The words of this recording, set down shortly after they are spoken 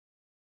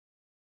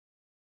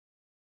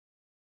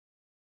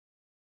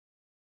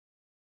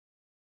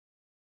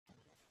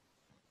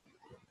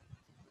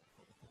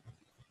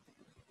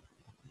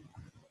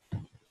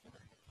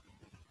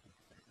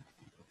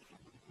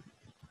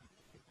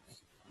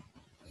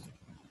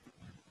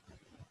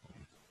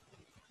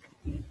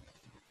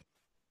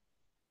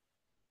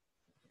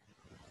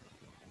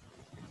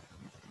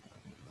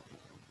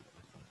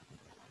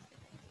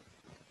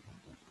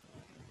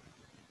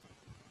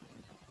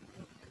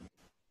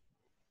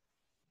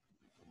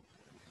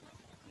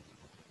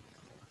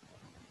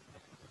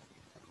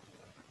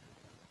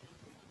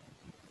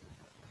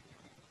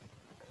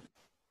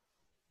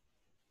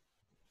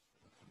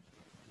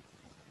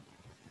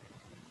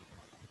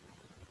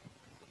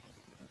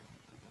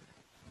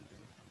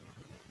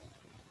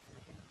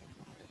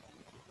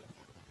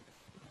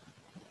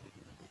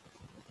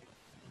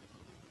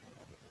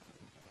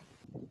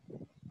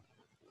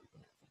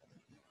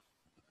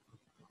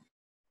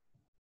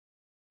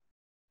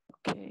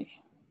Okay.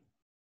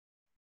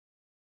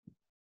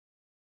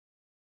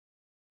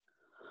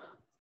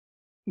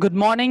 Good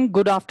morning,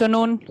 good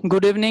afternoon,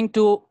 good evening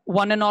to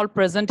one and all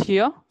present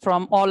here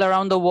from all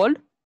around the world.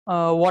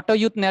 Water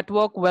Youth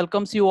Network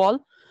welcomes you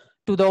all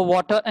to the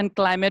Water and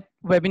Climate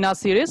webinar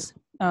series.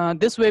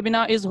 This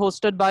webinar is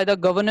hosted by the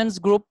governance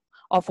group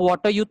of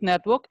Water Youth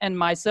Network, and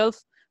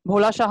myself,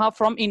 Bhola Saha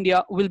from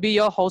India, will be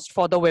your host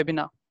for the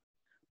webinar.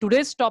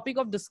 Today's topic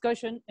of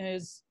discussion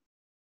is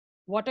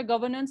water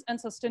governance and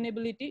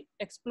sustainability,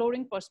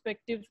 exploring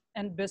perspectives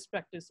and best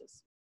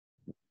practices.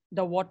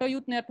 The Water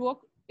Youth Network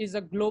is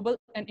a global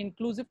and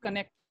inclusive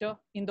connector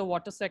in the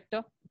water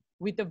sector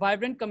with a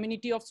vibrant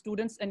community of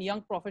students and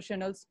young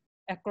professionals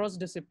across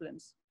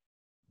disciplines.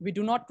 We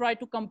do not try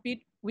to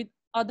compete with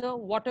other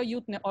water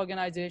youth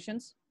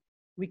organizations.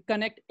 We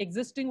connect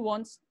existing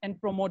ones and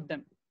promote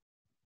them.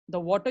 The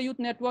Water Youth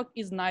Network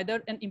is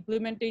neither an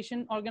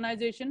implementation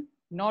organization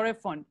nor a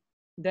fund.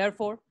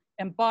 Therefore,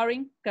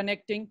 empowering,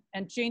 connecting,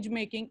 and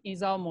change-making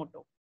is our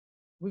motto.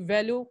 We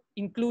value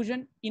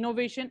inclusion,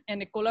 innovation,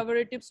 and a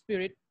collaborative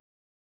spirit.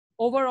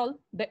 Overall,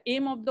 the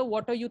aim of the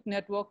Water Youth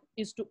Network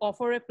is to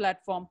offer a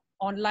platform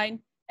online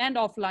and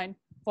offline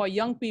for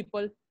young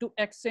people to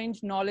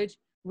exchange knowledge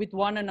with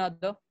one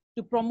another,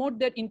 to promote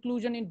their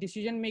inclusion in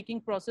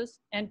decision-making process,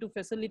 and to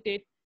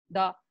facilitate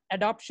the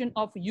adoption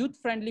of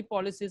youth-friendly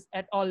policies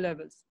at all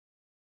levels.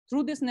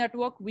 Through this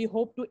network, we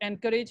hope to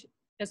encourage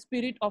a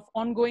spirit of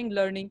ongoing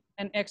learning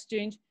and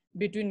exchange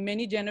between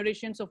many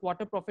generations of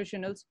water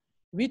professionals,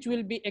 which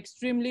will be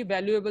extremely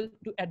valuable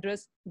to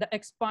address the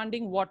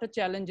expanding water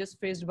challenges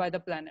faced by the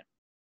planet.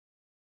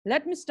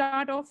 Let me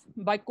start off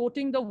by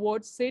quoting the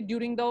words said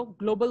during the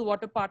Global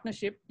Water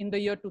Partnership in the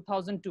year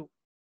 2002.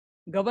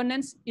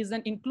 Governance is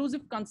an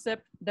inclusive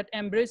concept that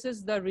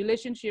embraces the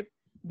relationship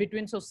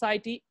between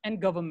society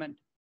and government.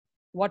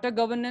 Water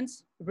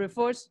governance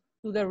refers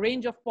to the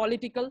range of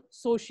political,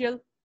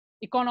 social,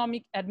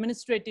 economic,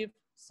 administrative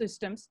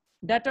systems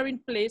that are in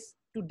place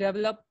to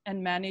develop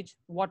and manage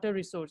water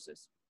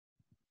resources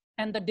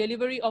and the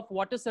delivery of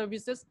water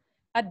services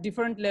at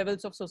different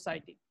levels of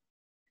society.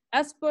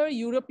 As per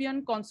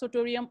European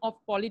Consortium of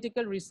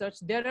Political Research,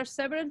 there are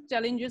several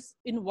challenges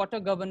in water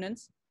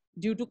governance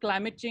due to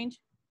climate change,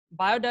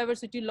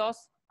 biodiversity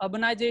loss,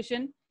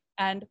 urbanization,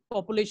 and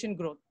population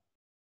growth.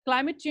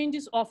 Climate change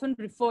is often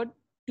referred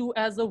to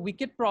as a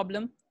wicked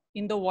problem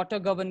in the water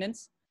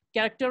governance,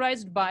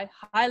 characterized by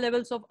high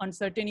levels of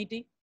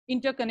uncertainty,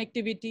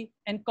 interconnectivity,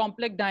 and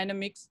complex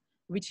dynamics,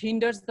 which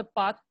hinders the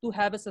path to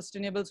have a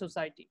sustainable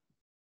society.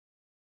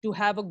 To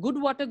have a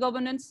good water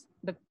governance,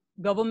 the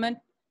government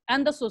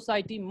and the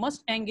society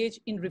must engage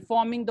in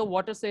reforming the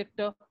water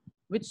sector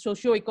with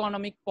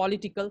socio-economic,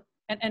 political,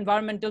 and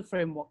environmental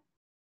framework.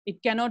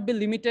 It cannot be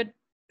limited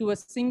to a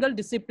single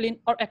discipline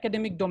or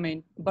academic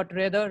domain, but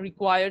rather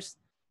requires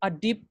a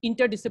deep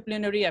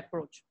interdisciplinary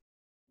approach.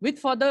 With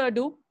further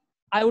ado,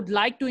 I would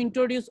like to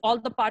introduce all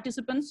the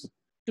participants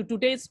to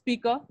today's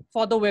speaker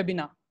for the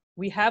webinar.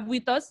 We have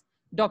with us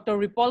Dr.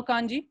 Repaul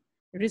Kanji,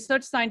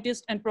 Research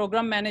Scientist and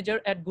Program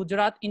Manager at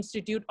Gujarat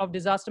Institute of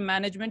Disaster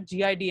Management,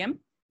 GIDM,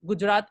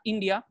 Gujarat,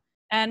 India,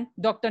 and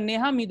Dr.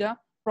 Neha Midha,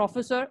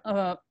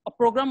 a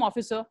Program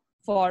Officer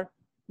for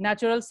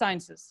Natural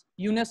Sciences,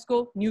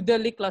 UNESCO, New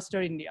Delhi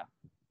Cluster, India.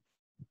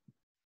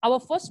 Our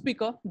first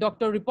speaker,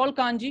 Dr. Repaul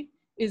Kanji,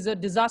 is a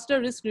disaster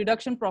risk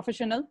reduction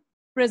professional,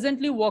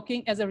 presently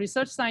working as a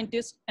research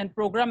scientist and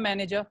program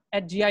manager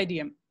at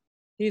GIDM.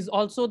 He is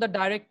also the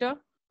director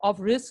of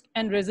Risk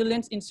and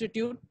Resilience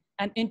Institute,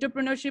 an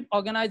entrepreneurship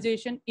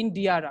organization in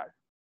DRR.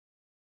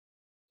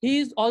 He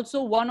is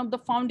also one of the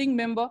founding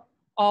members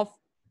of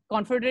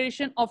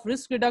Confederation of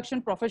Risk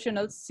Reduction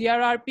Professionals,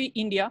 CRRP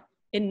India,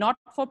 a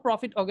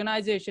not-for-profit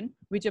organization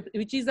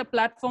which is a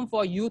platform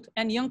for youth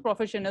and young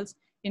professionals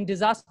in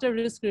disaster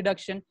risk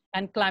reduction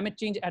and climate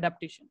change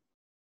adaptation.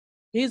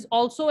 He is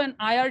also an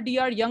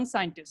IRDR young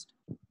scientist.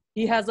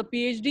 He has a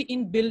PhD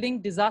in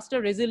building disaster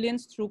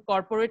resilience through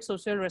corporate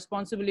social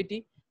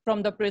responsibility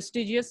from the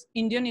prestigious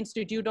Indian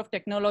Institute of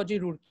Technology,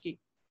 Roorkee.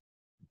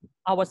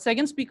 Our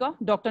second speaker,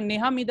 Dr.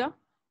 Neha Midha,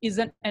 is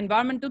an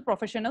environmental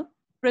professional,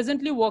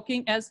 presently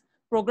working as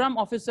Program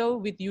Officer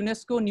with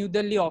UNESCO-New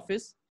Delhi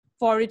office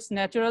for its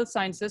Natural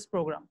Sciences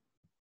program.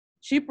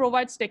 She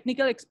provides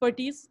technical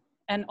expertise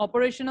and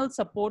operational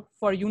support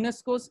for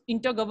UNESCO's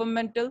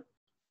Intergovernmental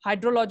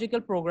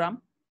Hydrological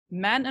Program,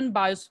 Man and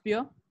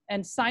Biosphere,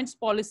 and Science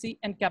Policy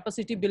and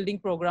Capacity Building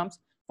programs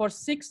for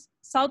 6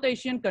 South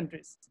Asian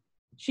countries.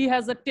 She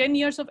has 10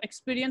 years of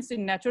experience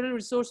in natural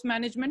resource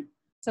management,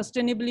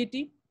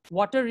 sustainability,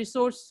 water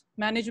resource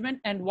management,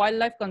 and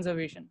wildlife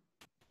conservation.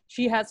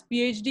 She has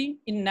PhD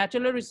in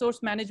natural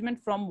resource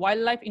management from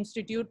Wildlife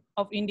Institute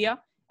of India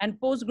and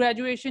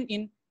post-graduation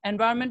in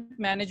environment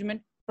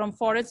management from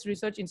Forest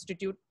Research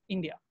Institute,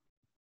 India.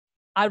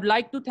 I would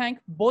like to thank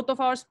both of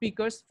our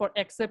speakers for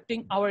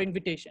accepting our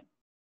invitation.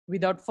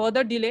 Without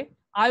further delay,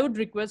 I would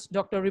request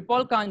Dr.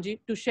 Repaul Kanji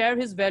to share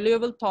his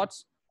valuable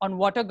thoughts on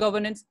water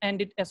governance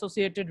and its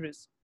associated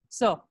risks.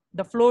 Sir,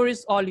 the floor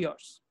is all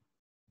yours.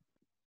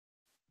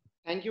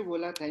 Thank you,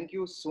 Bhola. Thank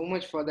you so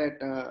much for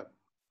that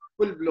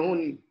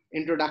full-blown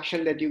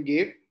introduction that you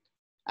gave.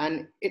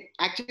 And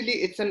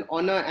it's an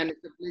honor and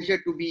it's a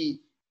pleasure to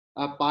be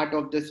a part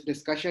of this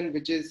discussion,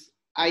 which is,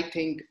 I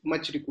think,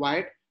 much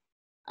required.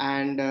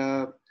 And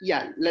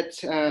yeah,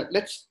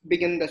 let's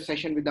begin the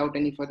session without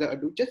any further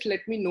ado. Just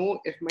let me know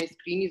if my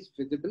screen is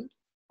visible.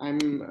 I'm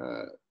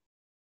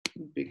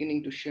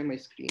beginning to share my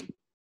screen.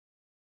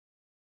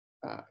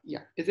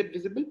 Yeah, is it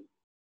visible?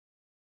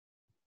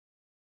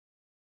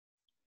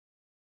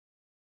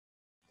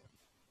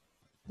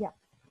 Yeah.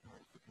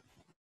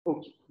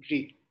 Okay,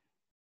 great.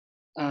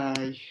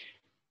 Uh,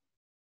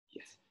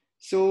 yes.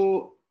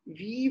 So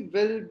we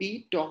will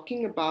be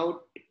talking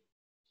about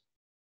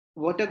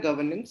water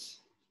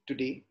governance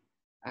today,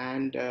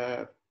 and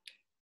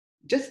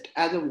just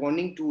as a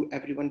warning to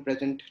everyone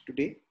present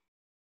today,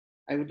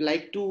 I would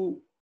like to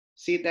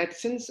say that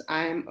since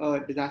I am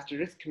a disaster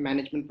risk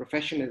management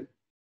professional,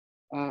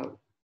 uh,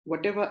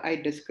 whatever I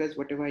discuss,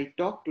 whatever I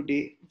talk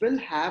today will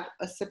have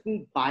a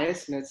certain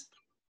biasness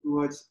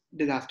towards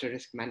disaster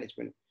risk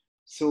management.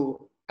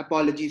 So,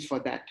 apologies for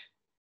that.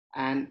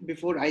 And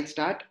before I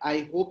start,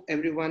 I hope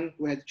everyone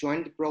who has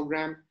joined the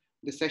program,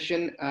 the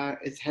session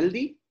is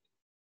healthy,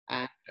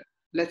 and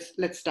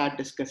let's start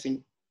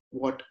discussing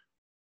what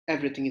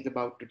everything is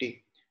about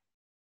today.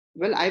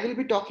 Well, I will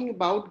be talking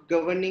about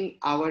governing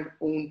our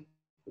own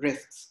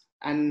risks.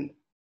 And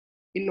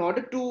in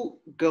order to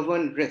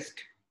govern risk,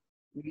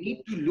 we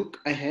need to look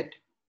ahead,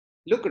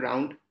 look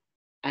around,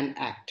 and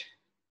act.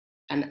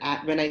 And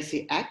when I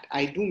say act,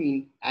 I do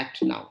mean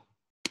act now.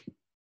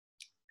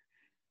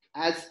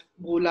 As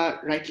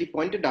Bhola rightly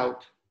pointed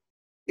out,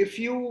 if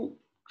you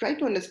try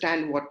to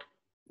understand what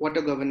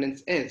water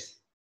governance is,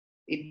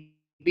 it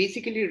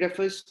basically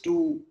refers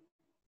to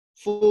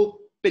four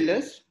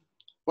pillars: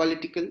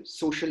 political,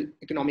 social,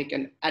 economic,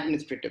 and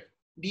administrative.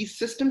 These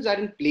systems are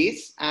in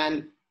place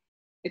and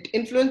it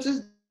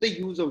influences the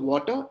use of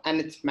water and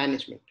its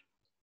management.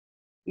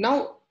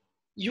 Now,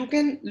 you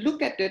can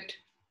look at it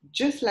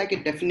just like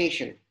a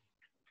definition,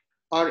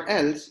 or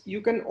else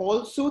you can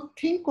also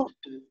think of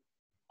it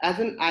as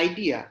an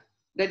idea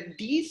that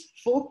these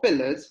four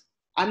pillars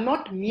are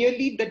not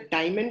merely the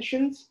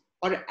dimensions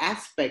or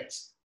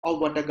aspects of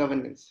water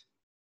governance.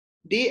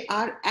 They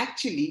are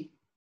actually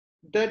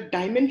the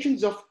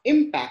dimensions of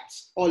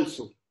impacts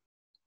also,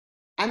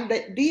 and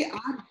that they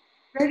are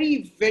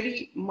very,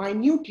 very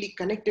minutely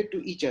connected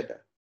to each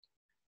other.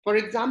 For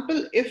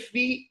example, if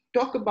we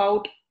talk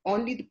about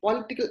only the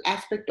political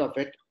aspect of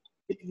it,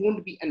 it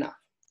won't be enough.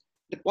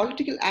 The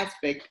political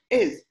aspect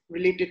is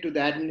related to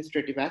the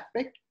administrative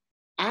aspect,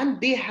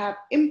 and they have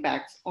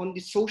impacts on the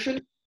social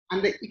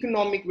and the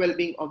economic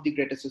well-being of the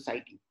greater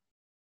society.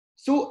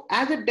 So,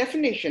 as a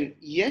definition,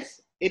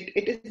 yes, it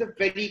is a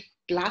very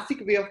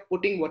classic way of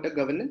putting water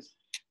governance.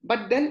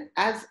 But then,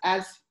 as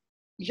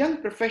young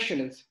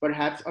professionals,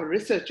 perhaps, or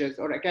researchers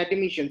or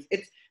academicians,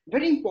 it's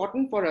very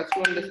important for us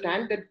to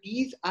understand that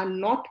these are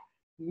not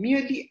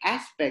merely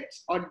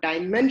aspects or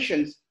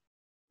dimensions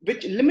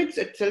which limits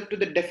itself to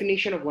the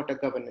definition of water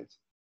governance.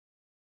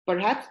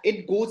 Perhaps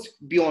it goes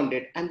beyond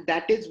it, and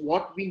that is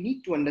what we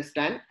need to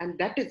understand, and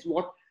that is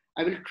what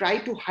I will try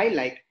to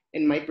highlight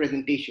in my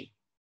presentation.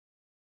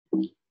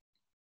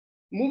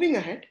 Moving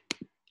ahead,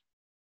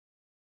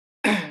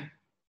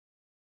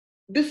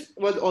 this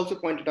was also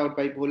pointed out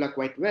by Bhola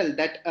quite well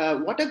that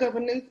water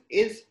governance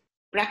is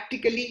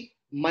practically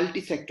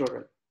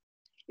multi-sectoral.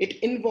 It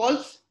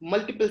involves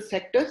multiple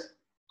sectors.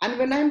 And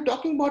when I'm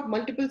talking about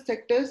multiple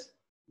sectors,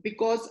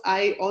 because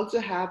I also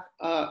have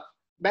a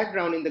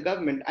background in the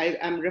government, I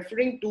am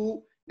referring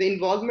to the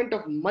involvement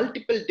of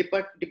multiple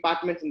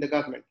departments in the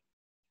government.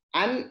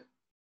 And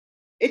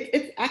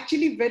it's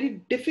actually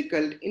very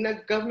difficult in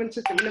a government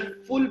system, in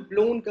a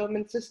full-blown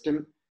government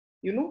system,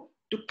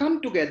 to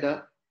come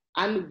together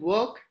and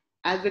work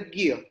as a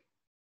gear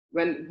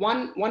when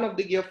one of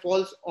the gear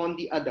falls on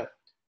the other.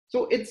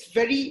 So it's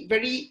very,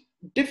 very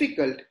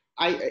difficult.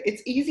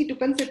 It's easy to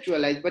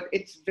conceptualize, but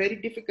it's very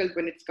difficult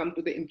when it's come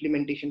to the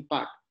implementation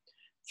part.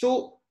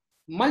 So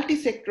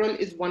multi-sectoral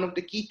is one of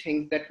the key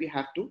things that we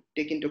have to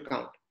take into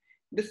account.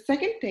 The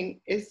second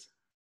thing is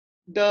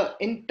the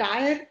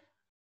entire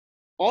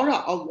aura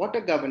of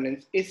water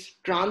governance is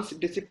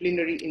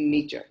transdisciplinary in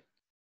nature.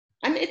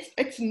 And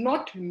it's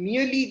not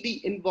merely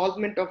the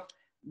involvement of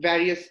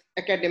various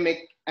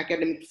academic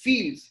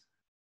fields.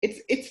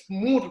 It's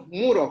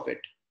more of it,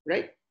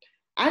 right?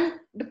 And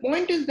the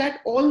point is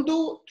that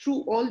although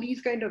through all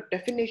these kind of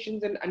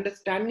definitions and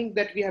understanding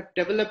that we have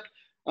developed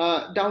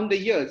down the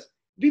years,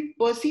 we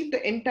perceive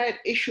the entire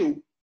issue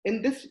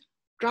in this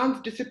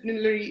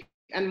transdisciplinary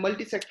and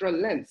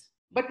multisectoral lens.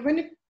 But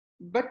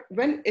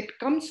when it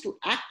comes to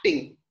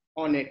acting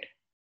on it,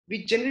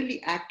 we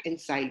generally act in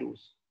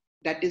silos.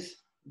 That is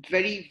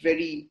very,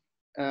 very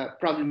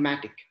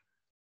problematic,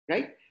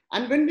 right?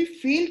 And when we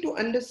fail to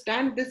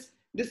understand this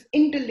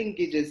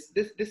interlinkages,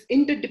 this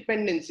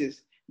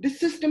interdependencies, the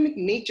systemic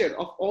nature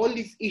of all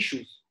these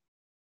issues,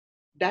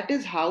 that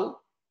is how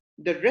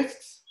the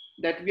risks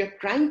that we are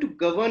trying to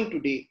govern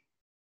today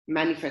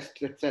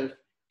manifests itself,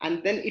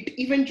 and then it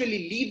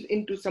eventually leads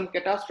into some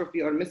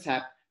catastrophe or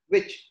mishap,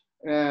 which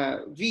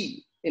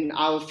we in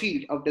our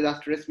field of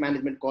disaster risk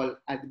management call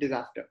as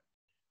disaster.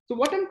 So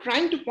what I'm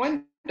trying to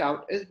point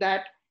out is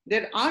that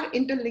there are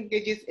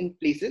interlinkages in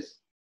places.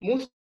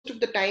 Most of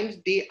the times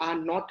they are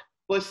not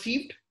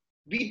perceived.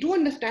 We do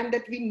understand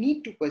that we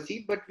need to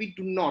perceive, but we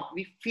do not.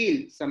 We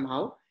fail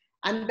somehow.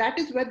 And that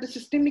is where the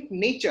systemic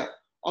nature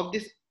of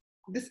this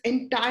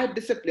entire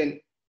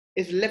discipline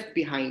is left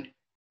behind.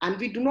 And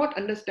we do not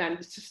understand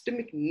the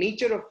systemic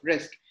nature of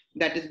risk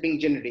that is being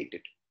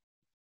generated.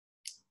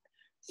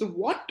 So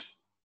what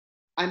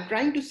I'm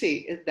trying to say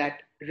is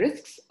that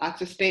risks are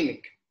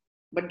systemic,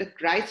 but the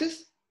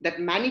crisis that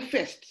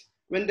manifests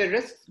when the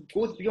risk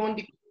goes beyond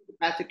the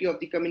capacity of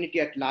the community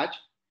at large,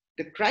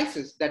 the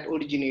crisis that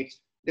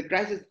originates, the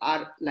crises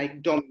are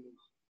like dominoes,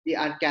 they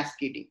are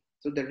cascading.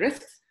 So the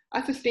risks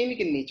are systemic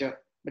in nature,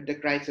 but the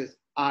crises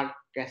are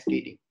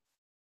cascading.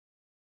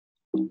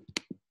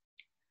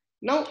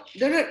 Now,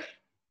 there are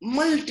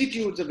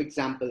multitudes of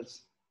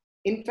examples.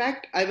 In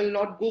fact, I will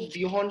not go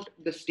beyond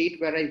the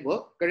state where I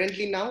work.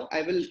 Currently now,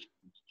 I will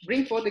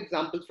bring forth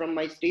examples from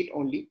my state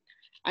only.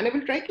 And I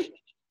will try to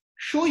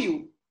show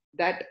you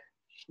that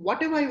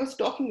whatever I was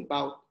talking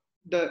about,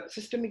 the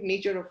systemic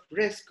nature of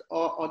risk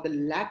or the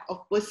lack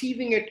of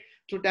perceiving it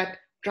through that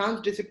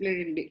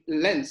transdisciplinary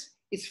lens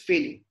is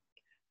failing.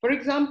 For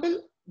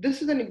example,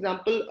 this is an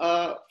example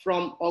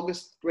from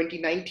August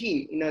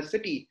 2019 in a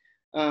city,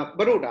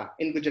 Baroda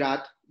in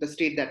Gujarat, the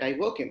state that I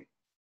work in.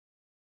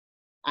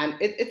 And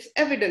it's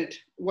evident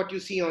what you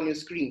see on your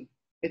screen.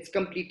 It's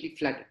completely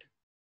flooded,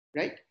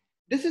 right?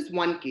 This is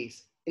one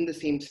case in the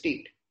same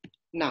state.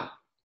 Now,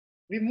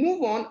 we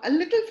move on a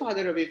little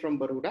farther away from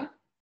Baroda,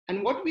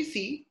 and what we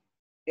see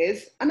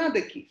is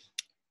another case.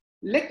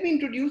 Let me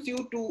introduce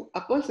you to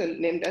a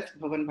person named as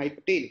Bhavan Bhai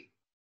Patel.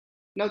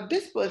 Now,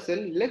 this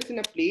person lives in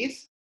a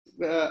place,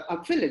 a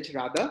village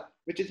rather,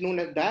 which is known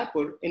as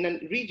Dayapur in a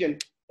region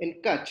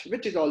in Kutch,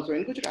 which is also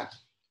in Gujarat.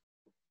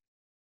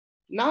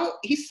 Now,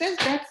 he says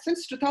that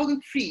since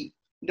 2003,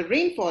 the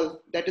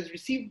rainfall that is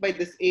received by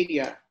this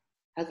area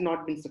has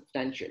not been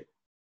substantial.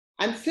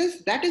 And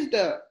since that is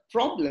the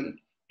problem,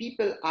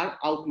 people are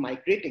out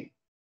migrating.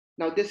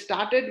 Now, they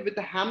started with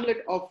a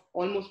hamlet of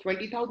almost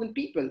 20,000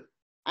 people,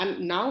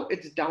 and now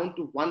it's down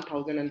to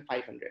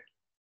 1,500,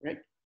 right?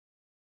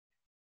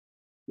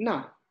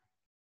 Now,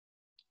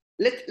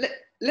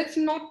 let's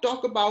not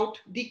talk about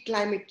the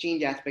climate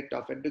change aspect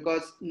of it,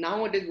 because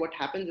nowadays what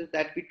happens is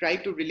that we try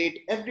to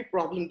relate every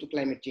problem to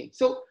climate change.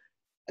 So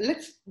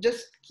let's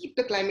just keep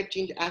the climate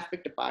change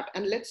aspect apart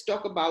and let's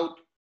talk about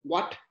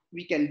what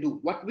we can do,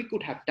 what we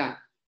could have done.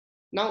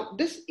 Now,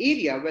 this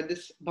area where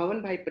this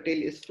Bhavan Bhai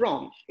Patel is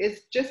from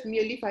is just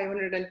merely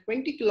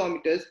 520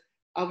 kilometers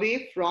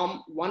away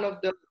from one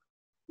of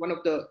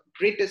the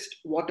greatest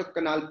water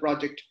canal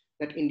project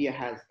that India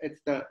has.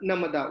 It's the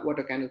Narmada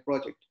water canal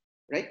project,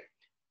 right?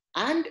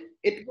 And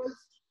it was,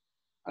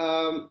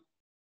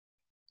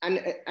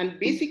 and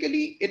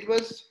basically it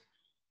was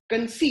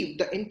conceived,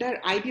 the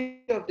entire idea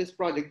of this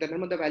project, the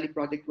Narmada Valley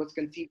project, was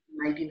conceived in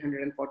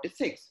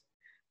 1946.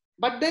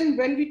 But then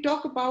when we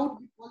talk about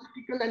the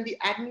political and the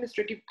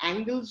administrative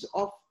angles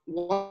of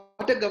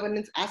water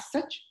governance as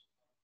such,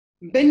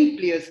 many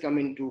players come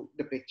into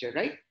the picture,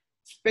 right?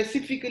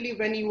 Specifically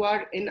when you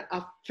are in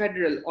a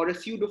federal or a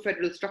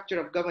pseudo-federal structure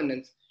of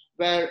governance,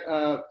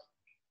 where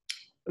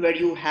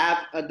you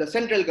have the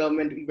central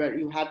government, where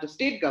you have the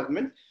state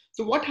government.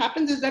 So what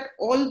happens is that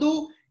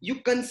although you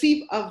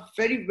conceive a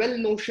very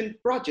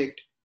well-notioned project,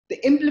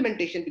 the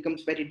implementation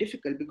becomes very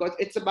difficult because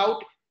it's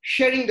about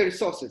sharing the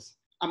resources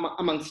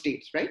among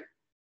states, right?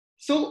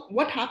 So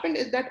what happened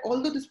is that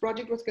although this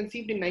project was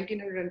conceived in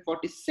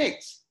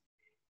 1946,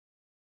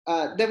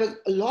 there was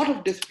a lot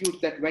of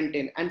disputes that went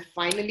in, and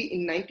finally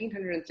in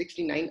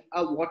 1969,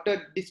 a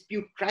water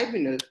dispute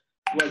tribunal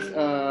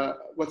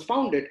was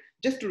founded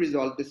just to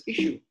resolve this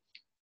issue.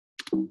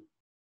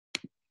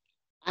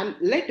 And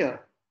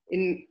later,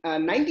 in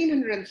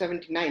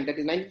 1979, that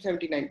is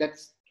 1979,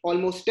 that's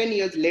almost 10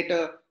 years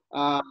later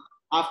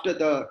after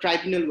the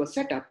tribunal was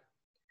set up,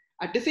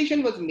 a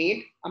decision was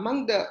made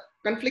among the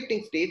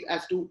conflicting states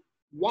as to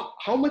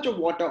how much of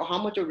water, how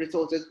much of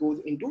resources goes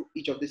into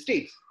each of the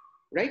states,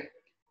 right?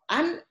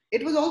 And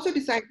it was also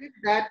decided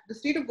that the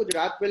state of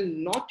Gujarat will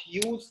not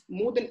use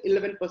more than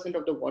 11%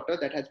 of the water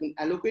that has been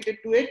allocated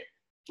to it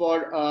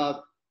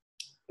for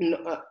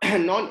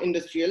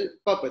non-industrial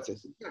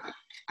purposes.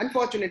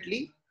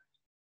 Unfortunately,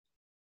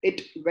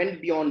 it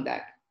went beyond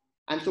that.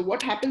 And so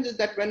what happens is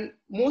that when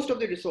most of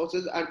the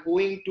resources are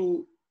going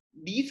to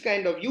these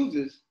kind of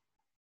uses,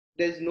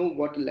 there's no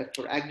water left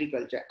for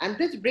agriculture. And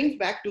this brings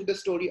back to the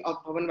story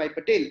of Bhavan Bhai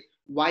Patel,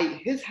 why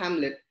his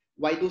hamlet,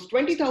 why those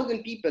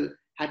 20,000 people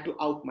had to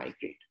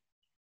out-migrate.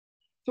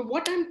 So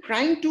what I'm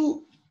trying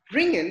to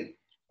bring in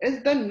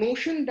is the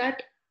notion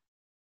that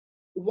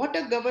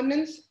water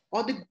governance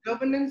or the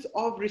governance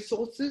of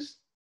resources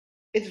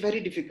is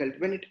very difficult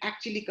when it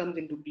actually comes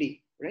into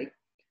play, right?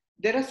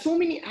 There are so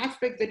many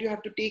aspects that you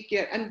have to take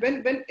care. And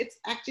when it's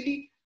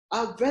actually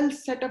a well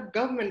set up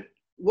government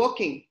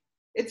working,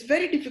 it's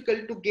very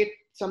difficult to get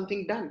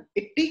something done.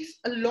 It takes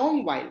a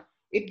long while.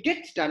 It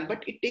gets done,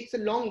 but it takes a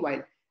long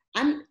while.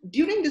 And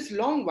during this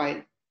long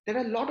while, there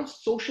are a lot of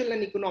social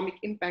and economic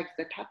impacts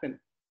that happen.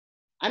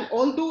 And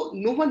although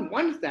no one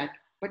wants that,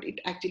 but it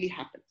actually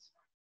happens.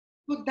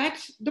 So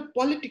that's the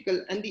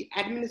political and the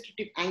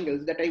administrative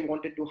angles that I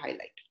wanted to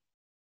highlight.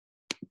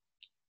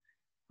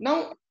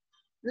 Now,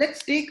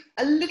 let's take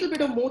a little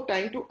bit of more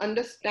time to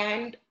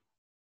understand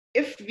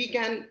if we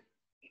can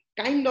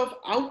kind of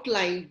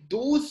outline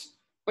those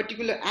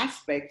particular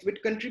aspects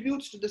which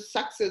contributes to the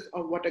success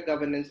of water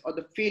governance or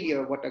the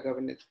failure of water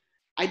governance.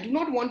 I do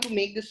not want to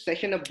make this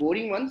session a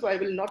boring one, so I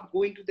will not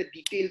go into the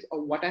details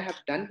of what I have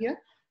done here.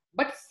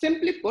 But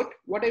simply put,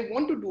 what I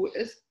want to do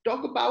is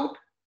talk about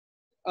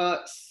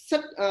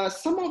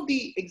some of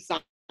the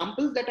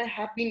examples that I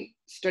have been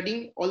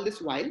studying all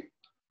this while,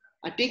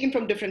 are taken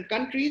from different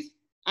countries,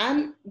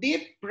 and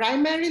they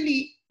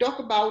primarily talk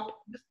about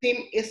the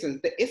same essence.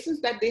 The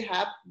essence that they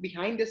have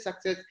behind their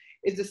success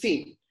is the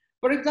same.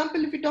 For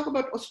example, if we talk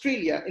about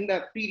Australia in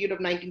the period of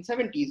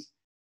 1970s,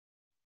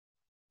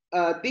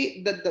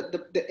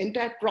 the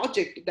entire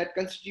project that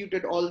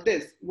constituted all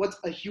this was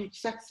a huge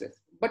success.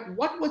 But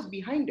what was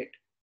behind it?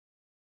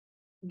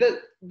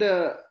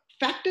 The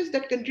factors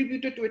that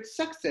contributed to its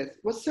success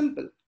was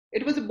simple.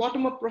 It was a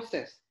bottom-up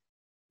process.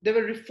 There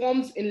were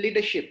reforms in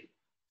leadership.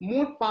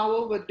 More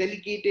power was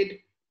delegated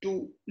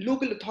to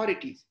local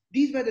authorities.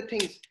 These were the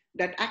things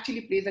that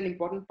actually plays an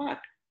important part,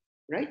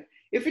 right?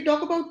 If we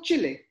talk about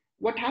Chile,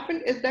 what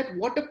happened is that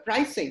water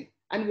pricing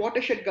and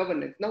watershed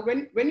governance. Now,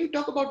 when you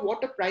talk about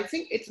water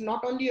pricing, it's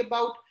not only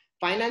about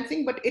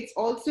financing, but it's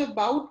also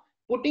about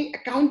putting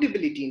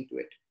accountability into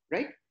it,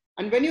 right?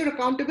 And when you're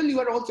accountable,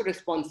 you are also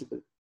responsible.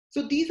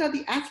 So these are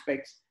the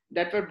aspects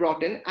that were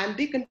brought in, and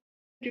they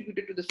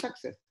contributed to the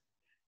success.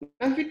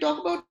 Now, if we talk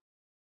about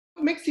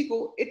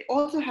Mexico, it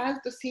also has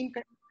the same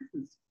kind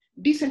of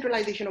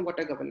decentralization of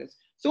water governance.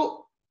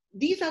 So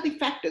these are the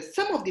factors,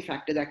 some of the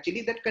factors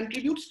actually, that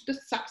contributes to the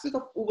success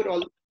of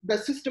overall the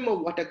system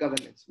of water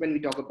governance when we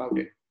talk about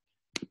it.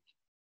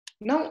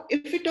 Now,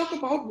 if we talk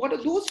about what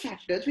are those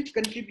factors which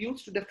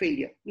contributes to the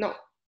failure. Now,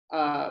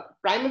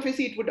 prima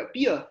facie, it would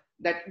appear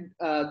that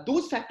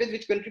those factors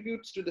which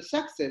contributes to the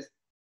success,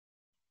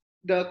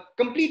 the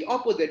complete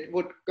opposite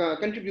would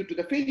contribute to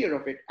the failure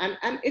of it. And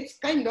it's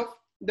kind of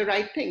the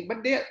right thing,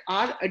 but there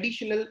are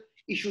additional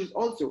issues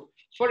also.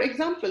 For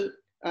example,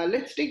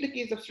 let's take the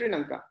case of Sri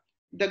Lanka.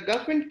 The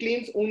government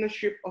claims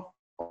ownership of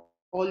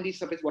all these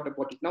surface water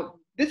bodies. Now,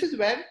 this is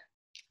where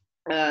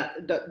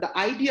the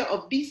idea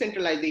of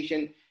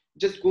decentralization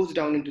just goes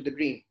down into the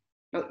drain.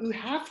 Now, you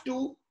have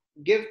to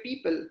give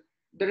people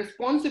the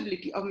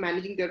responsibility of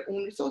managing their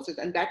own resources,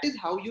 and that is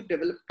how you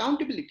develop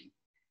accountability.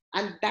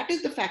 And that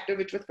is the factor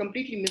which was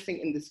completely missing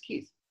in this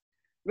case.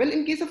 Well,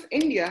 in case of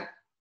India,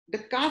 the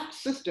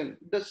caste system,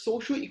 the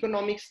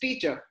socio-economic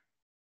stature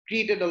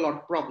created a lot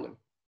of problem.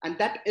 And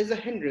that is a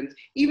hindrance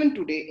even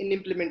today in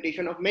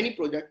implementation of many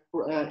projects,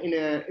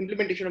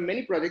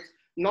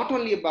 not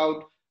only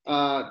about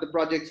the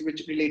projects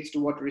which relates to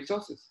water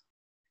resources.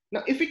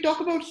 Now, if we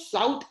talk about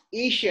South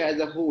Asia as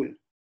a whole,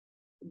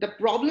 the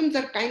problems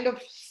are kind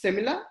of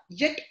similar,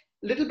 yet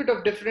a little bit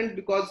of different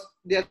because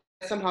they are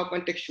somehow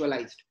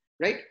contextualized,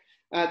 right?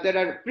 There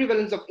are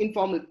prevalence of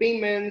informal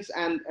payments,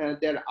 and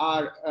there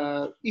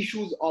are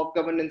issues of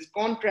governance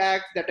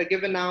contracts that are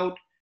given out,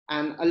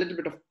 and a little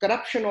bit of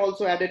corruption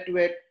also added to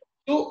it.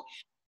 So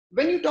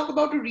when you talk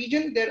about a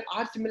region, there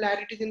are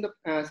similarities in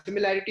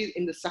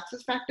the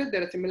success factors,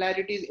 there are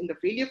similarities in the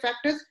failure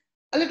factors,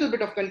 a little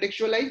bit of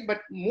contextualized,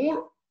 but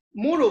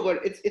moreover,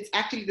 it's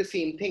actually the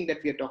same thing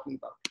that we are talking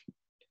about,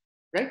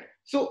 right?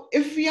 So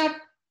if we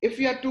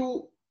are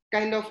to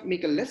kind of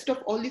make a list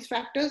of all these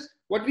factors,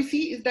 what we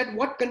see is that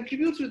what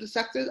contributes to the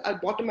success are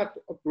bottom-up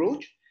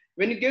approach.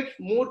 When you give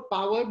more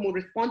power, more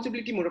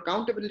responsibility, more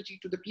accountability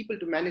to the people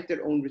to manage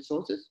their own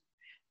resources.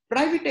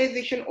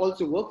 Privatization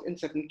also works in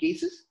certain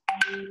cases.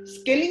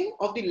 Scaling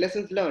of the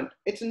lessons learned.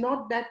 It's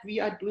not that we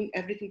are doing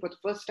everything for the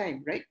first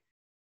time, right?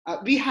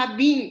 We have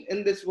been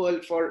in this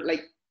world for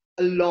like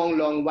a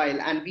long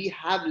while, and we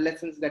have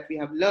lessons that we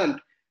have learned.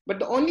 But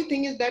the only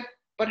thing is that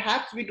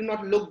perhaps we do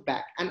not look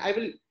back. And I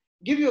will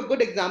give you a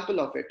good example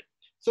of it.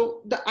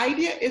 So the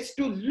idea is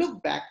to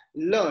look back,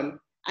 learn,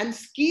 and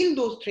scale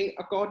those things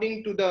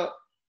according to the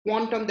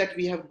quantum that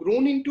we have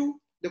grown into,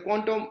 the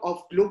quantum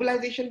of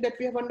globalization that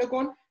we have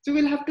undergone. So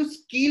we'll have to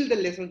scale the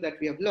lessons that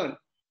we have learned.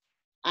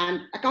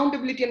 And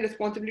accountability and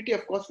responsibility,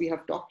 of course, we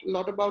have talked a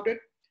lot about it.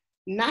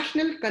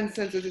 National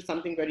consensus is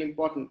something very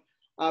important.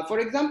 For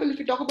example, if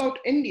you talk about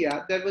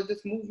India, there was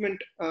this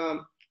movement,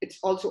 it's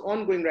also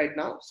ongoing right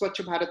now, Swachh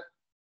Bharat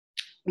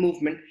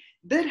movement.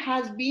 There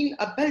has been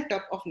a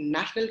built-up of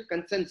national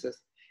consensus.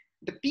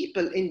 The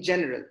people in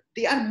general,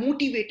 they are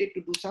motivated to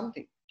do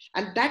something.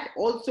 And that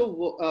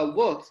also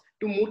works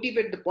to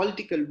motivate the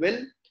political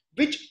will,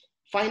 which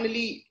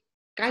finally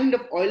kind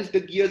of oils the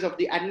gears of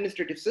the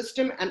administrative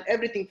system and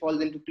everything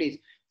falls into place.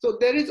 So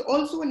there is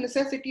also a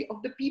necessity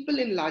of the people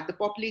in large, the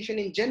population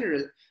in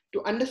general,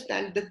 to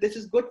understand that this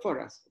is good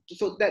for us.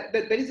 So that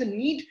there is a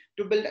need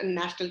to build a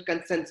national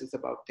consensus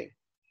about things,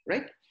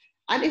 right?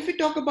 And if we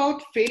talk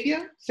about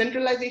failure,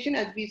 centralization,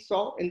 as we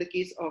saw in the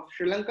case of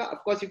Sri Lanka,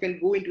 of course, you can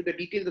go into the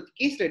details of the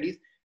case studies,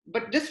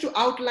 but just to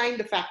outline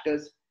the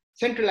factors: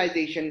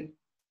 centralization,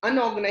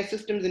 unorganized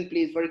systems in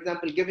place, for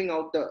example, giving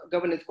out the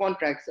governance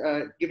contracts,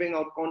 giving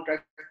out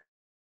contracts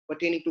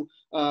pertaining to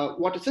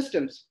water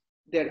systems.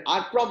 There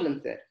are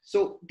problems there.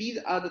 So these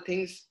are the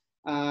things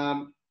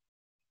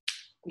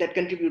that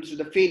contributes to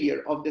the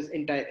failure of this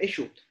entire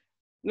issue.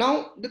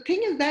 Now, the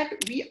thing is that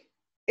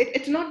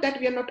it's not that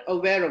we are not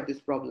aware of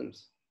these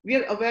problems. We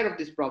are aware of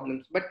these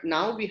problems, but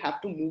now we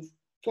have to move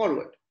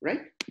forward,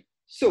 right?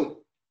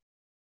 So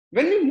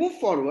when we move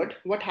forward,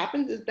 what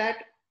happens is that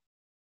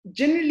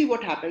generally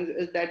what happens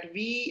is that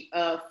we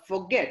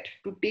forget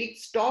to take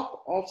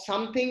stock of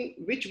something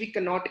which we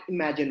cannot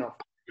imagine of,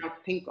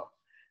 cannot think of.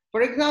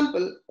 For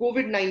example,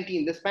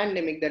 COVID-19, this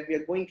pandemic that we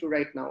are going through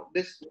right now,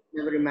 this was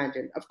never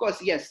imagined. Of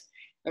course, yes,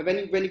 when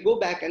you go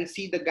back and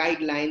see the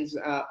guidelines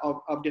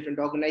of different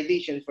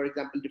organizations, for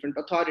example, different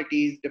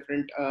authorities,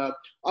 different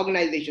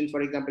organizations,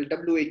 for example,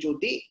 WHO,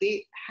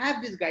 they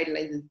have these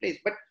guidelines in place.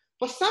 But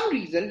for some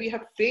reason, we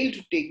have failed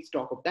to take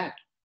stock of that,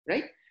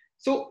 right?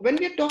 So when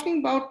we are talking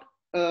about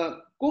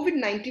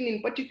COVID-19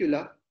 in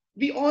particular,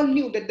 we all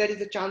knew that there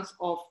is a chance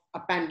of a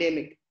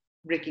pandemic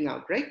breaking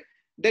out, right?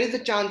 There is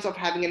a chance of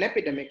having an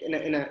epidemic in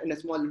a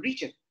small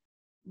region.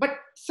 But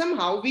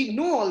somehow we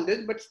know all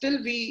this, but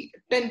still we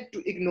tend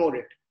to ignore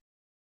it.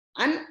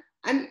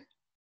 And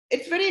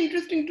it's very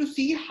interesting to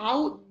see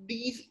how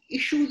these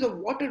issues of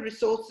water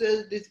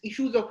resources, these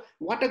issues of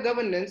water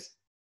governance,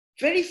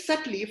 very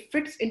subtly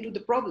fits into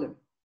the problem.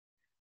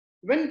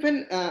 When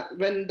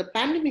the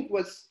pandemic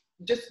was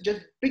just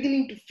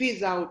beginning to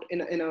phase out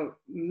in a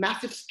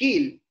massive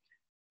scale,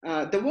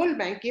 the World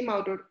Bank came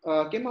out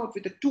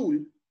with a tool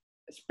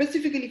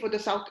specifically for the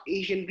South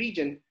Asian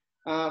region,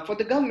 for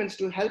the governments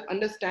to help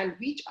understand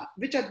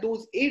which are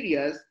those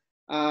areas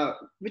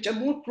which are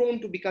more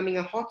prone to becoming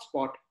a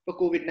hotspot for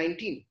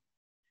COVID-19.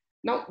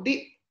 Now,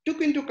 they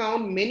took into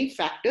account many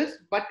factors,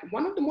 but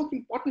one of the most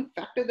important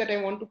factors that I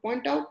want to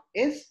point out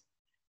is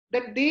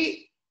that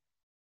they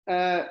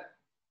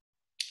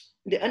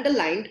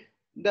underlined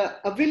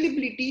the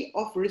availability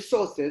of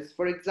resources,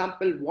 for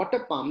example,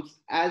 water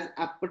pumps, as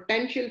a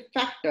potential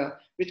factor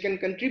which can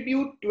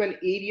contribute to an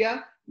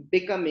area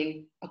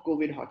becoming a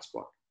COVID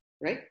hotspot,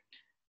 right?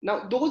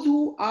 Now, those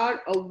who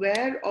are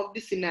aware of the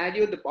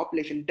scenario, the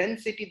population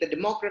density, the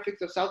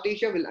demographics of South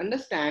Asia will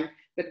understand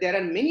that there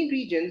are many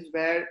regions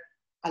where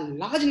a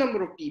large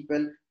number of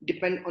people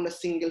depend on a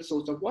single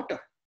source of water.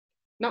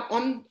 Now,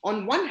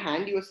 on one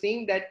hand, you are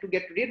saying that to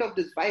get rid of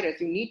this virus,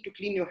 you need to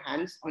clean your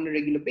hands on a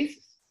regular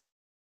basis.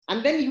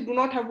 And then you do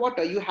not have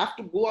water. You have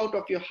to go out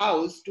of your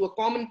house to a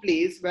common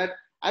place where,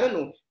 I don't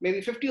know,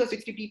 maybe 50 or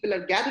 60 people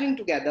are gathering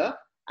together,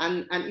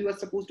 and you are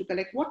supposed to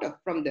collect water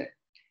from there.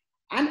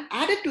 And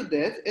added to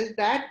this is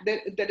that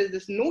there is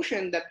this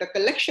notion that the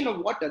collection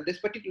of water, this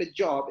particular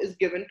job, is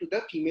given to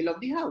the female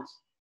of the house.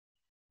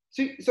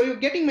 So you're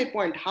getting my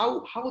point,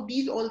 how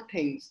these all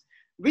things,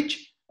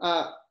 which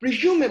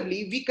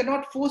presumably we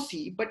cannot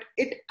foresee, but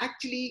it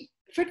actually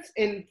fits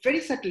in very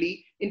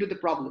subtly into the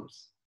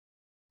problems.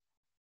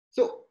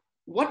 So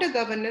water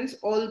governance,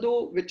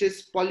 although which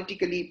is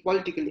politically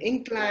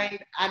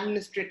inclined,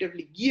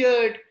 administratively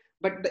geared,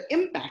 but the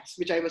impacts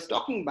which I was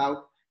talking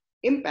about,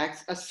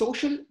 impacts are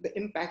social, the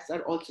impacts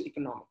are also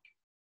economic.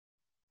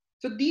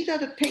 So these are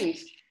the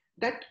things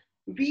that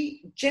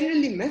we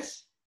generally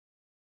miss,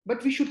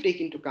 but we should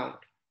take into account.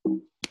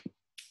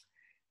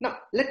 Now,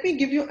 let me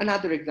give you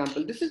another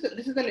example. This is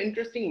an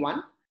interesting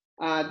one.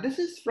 This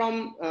is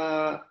from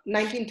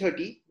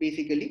 1930,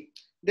 basically.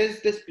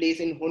 There's this place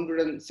in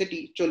Honduran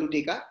city,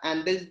 Choluteca,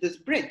 and there's this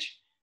bridge.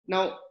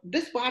 Now,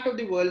 this part of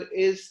the world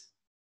is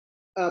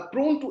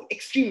prone to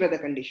extreme weather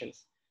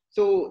conditions.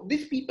 So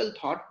these people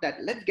thought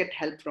that let's get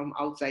help from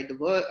outside the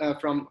world,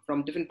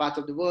 from different parts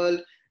of the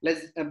world.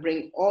 Let's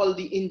bring all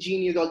the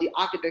engineers, all the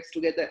architects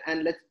together,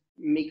 and let's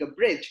make a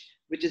bridge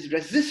which is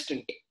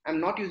resistant. I'm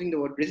not using the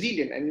word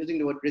resilient, I'm using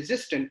the word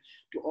resistant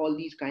to all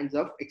these kinds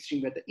of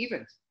extreme weather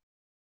events.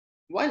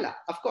 Voila,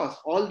 of course,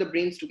 all the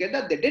brains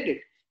together, they did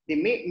it. They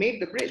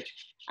made the bridge.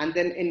 And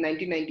then in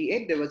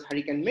 1998, there was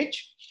Hurricane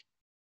Mitch.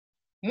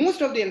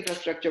 Most of the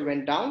infrastructure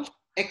went down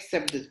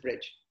except this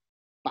bridge.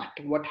 But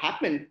what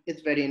happened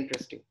is very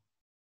interesting.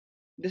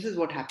 This is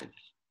what happened.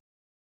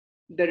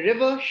 The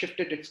river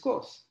shifted its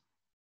course.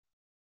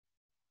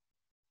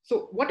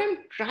 So what I'm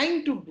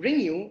trying to bring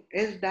you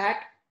is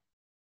that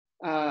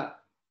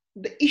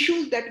the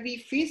issues that we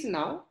face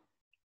now,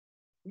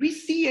 we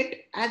see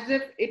it as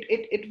if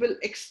it will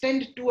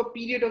extend to a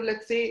period of,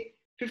 let's say,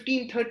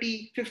 15,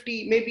 30,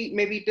 50,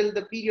 maybe till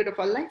the period of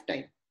our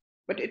lifetime.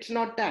 But it's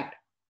not that.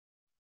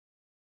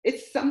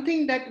 It's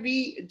something that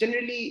we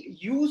generally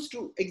use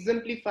to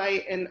exemplify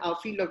in our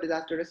field of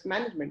disaster risk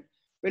management.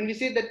 When we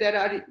say that there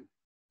are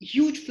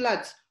huge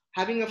floods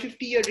having a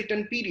 50-year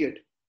return period.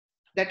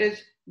 That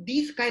is,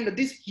 these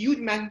huge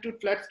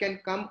magnitude floods can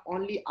come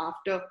only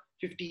after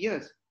 50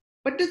 years.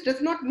 But this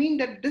does not mean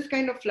that this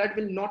kind of flood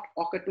will not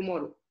occur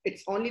tomorrow.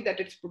 It's only that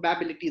its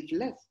probability is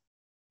less.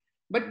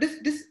 But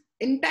this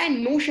entire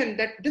notion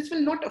that this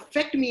will not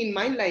affect me in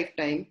my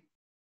lifetime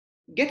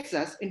gets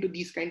us into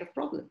these kind of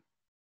problems.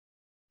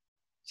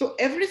 So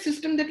every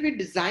system that we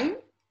design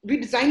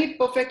it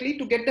perfectly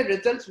to get the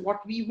results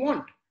what we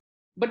want.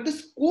 But the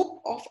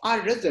scope of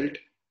our result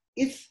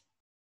is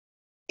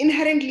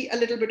inherently a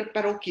little bit of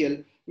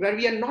parochial, where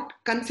we are not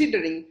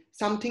considering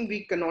something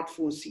we cannot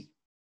foresee.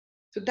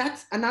 So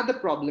that's another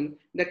problem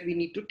that we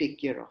need to take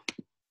care of.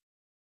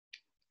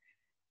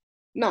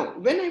 Now,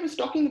 when I was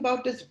talking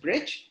about this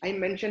bridge, I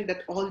mentioned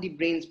that all the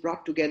brains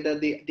brought together,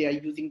 they are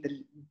using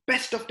the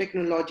best of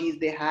technologies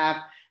they have,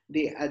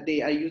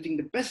 they are using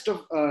the best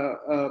of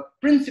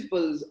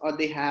principles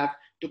they have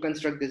to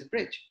construct this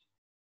bridge.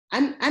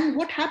 And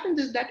what happens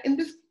is that in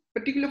this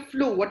particular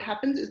flow, what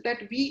happens is that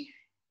we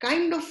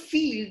kind of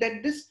feel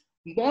that this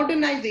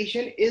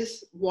modernization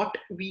is what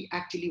we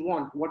actually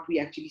want, what we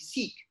actually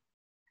seek.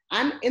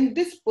 And in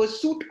this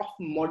pursuit of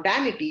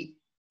modernity,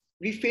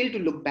 we fail to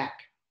look back.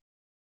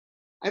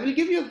 I will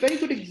give you a very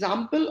good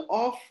example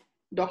of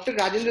Dr.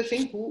 Rajendra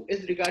Singh, who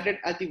is regarded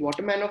as the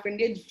waterman of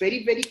India. It's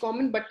very, very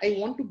common, but I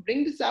want to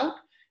bring this out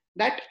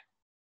that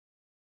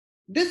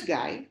this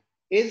guy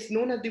is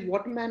known as the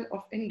waterman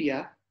of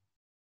India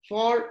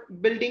for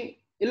building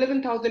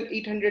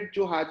 11,800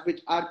 johars,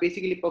 which are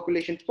basically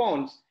percolation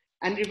ponds,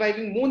 and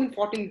reviving more than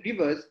 14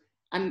 rivers.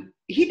 And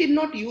he did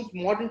not use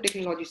modern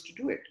technologies to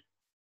do it.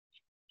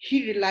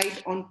 He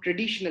relied on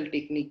traditional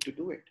technique to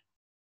do it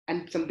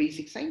and some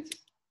basic sciences.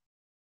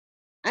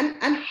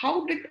 And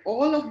how did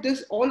all of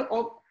this,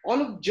 all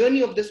of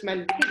journey of this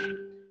man begin?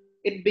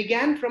 It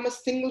began from a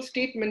single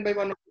statement by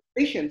one of his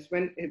patients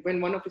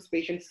when one of his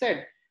patients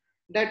said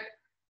that,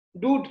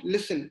 dude,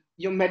 listen,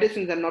 your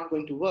medicines are not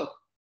going to work.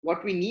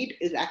 What we need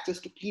is access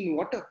to clean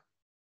water.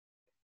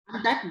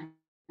 And that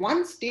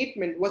one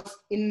statement was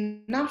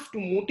enough to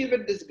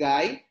motivate this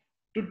guy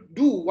to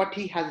do what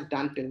he has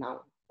done till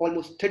now,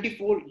 almost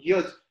 34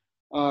 years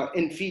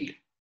in field.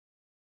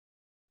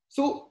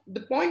 So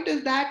the point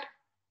is that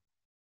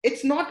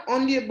it's not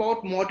only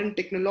about modern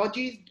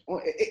technologies.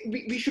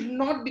 We should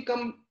not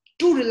become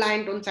too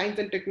reliant on science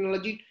and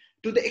technology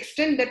to the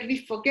extent that we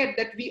forget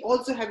that we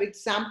also have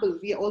examples,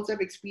 we also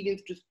have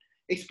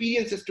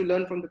experiences to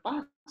learn from the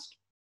past.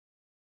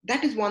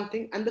 That is one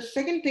thing. And the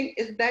second thing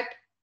is that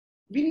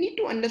we need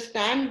to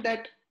understand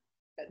that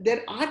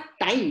there are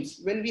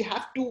times when we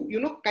have to,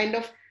 kind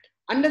of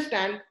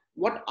understand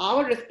what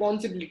our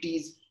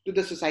responsibilities to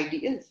the society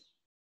is.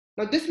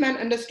 Now, this man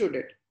understood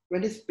it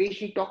when his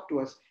patient talked to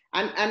us.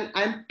 And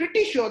I'm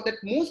pretty sure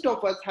that most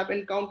of us have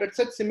encountered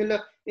such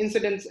similar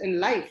incidents in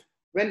life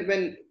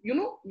when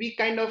we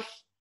kind of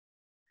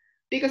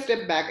take a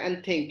step back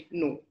and think,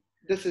 no,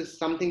 this is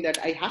something that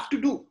I have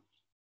to do.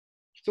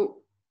 So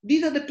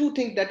these are the two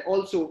things that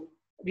also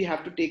we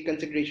have to take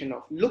consideration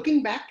of.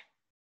 Looking back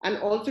and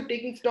also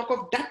taking stock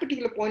of that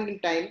particular point in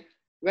time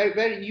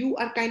where you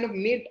are kind of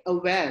made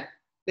aware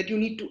that you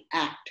need to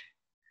act.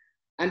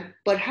 And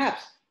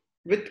perhaps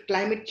with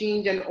climate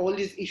change and all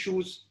these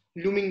issues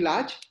looming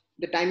large,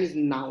 the time is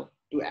now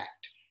to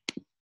act.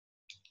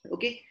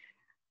 Okay,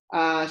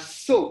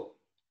 so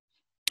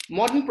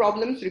modern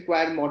problems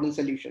require modern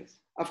solutions,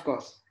 of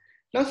course.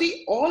 Now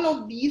see, all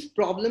of these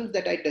problems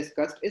that I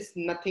discussed is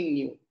nothing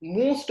new.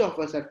 Most of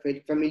us are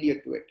familiar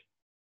to it.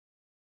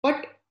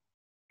 But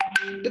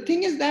the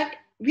thing is that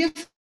we are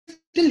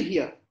still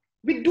here.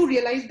 We do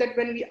realize that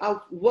when we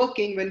are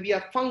working, when we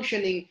are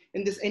functioning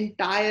in this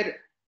entire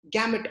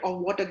gamut of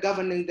water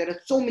governance, there are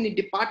so many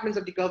departments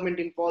of the government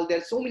involved, there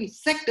are so many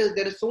sectors,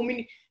 there are so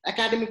many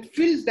academic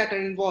fields that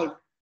are involved,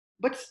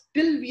 but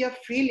still we are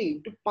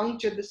failing to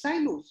puncture the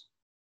silos.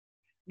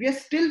 We are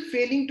still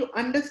failing to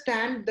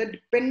understand the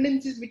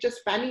dependencies which are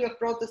spanning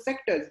across the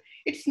sectors.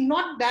 It's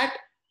not that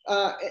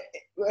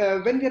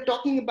when we are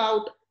talking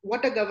about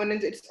water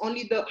governance, it's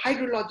only the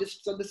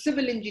hydrologists or the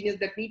civil engineers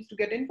that needs to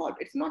get involved.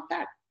 It's not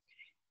that.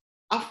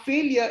 A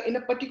failure in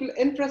a particular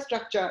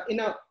infrastructure, in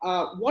a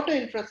water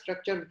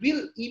infrastructure,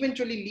 will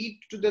eventually lead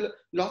to the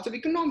loss of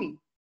economy.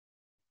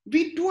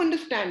 We do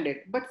understand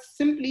it, but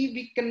simply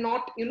we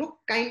cannot,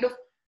 kind of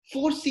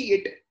foresee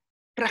it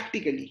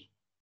practically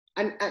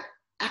and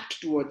act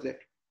towards it.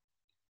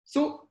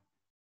 So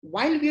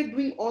while we are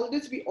doing all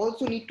this, we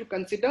also need to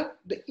consider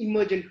the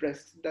emergent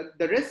risks,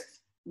 the risks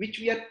which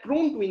we are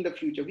prone to in the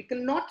future. We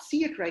cannot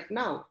see it right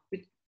now,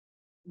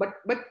 but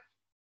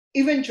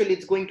eventually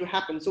it's going to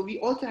happen. So we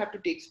also have to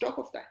take stock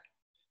of that.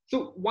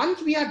 So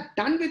once we are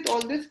done with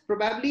all this,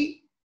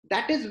 probably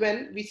that is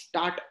when we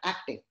start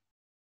acting.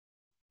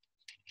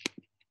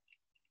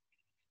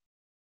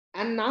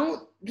 And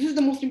now this is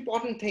the most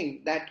important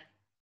thing, that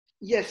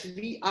yes,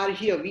 we are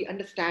here, we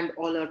understand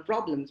all our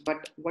problems,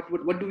 but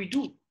what do we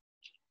do?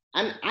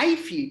 And I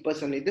feel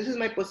personally, this is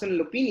my personal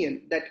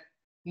opinion, that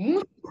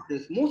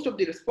most of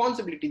the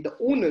responsibility, the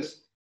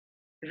onus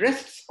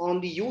rests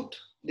on the youth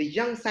the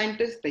young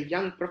scientists, the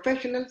young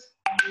professionals,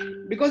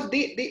 because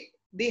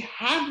they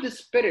have the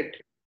spirit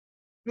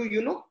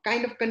to,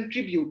 kind of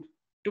contribute,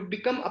 to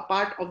become a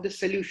part of the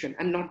solution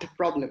and not the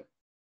problem.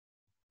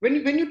 When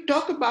you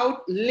talk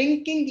about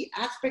linking the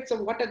aspects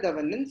of water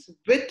governance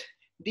with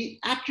the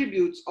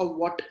attributes of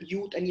what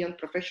youth and young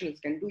professionals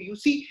can do, you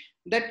see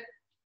that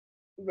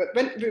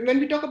when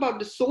we talk about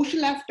the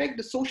social aspect,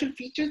 the social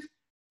features,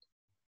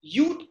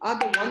 youth are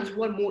the ones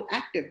who are more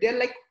active. They're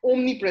like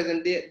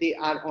omnipresent. They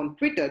are on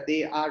Twitter,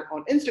 they are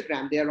on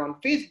Instagram, they are on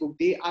Facebook,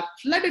 they are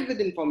flooded with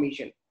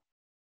information.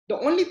 The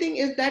only thing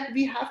is that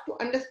we have to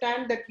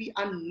understand that we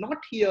are not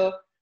here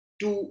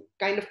to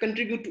kind of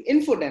contribute to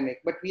infodemic,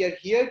 but we are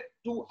here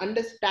to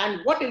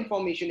understand what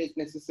information is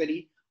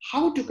necessary,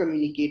 how to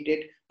communicate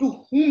it,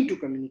 to whom to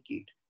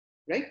communicate,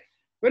 right?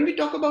 When we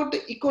talk about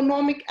the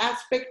economic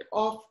aspect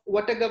of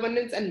water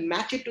governance and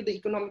match it to the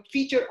economic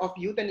feature of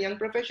youth and young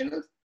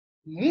professionals,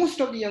 most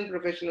of the young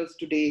professionals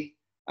today,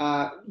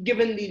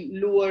 given the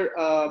lower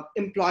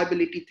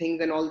employability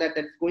things and all that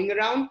that's going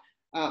around,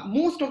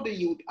 most of the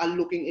youth are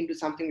looking into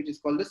something which is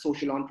called the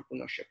social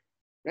entrepreneurship,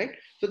 right?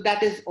 So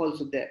that is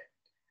also there.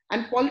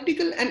 And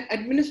political and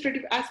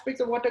administrative aspects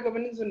of water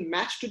governance when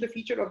matched to the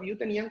feature of youth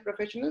and young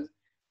professionals,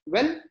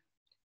 well,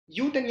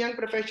 youth and young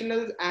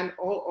professionals and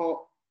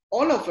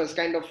all of us,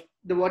 kind of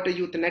the Water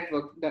Youth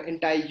Network, the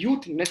entire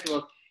youth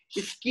network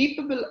is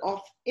capable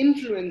of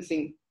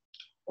influencing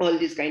all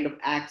these kind of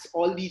acts,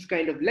 all these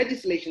kind of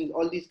legislations,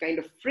 all these kind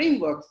of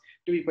frameworks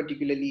to be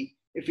particularly,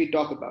 if we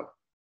talk about.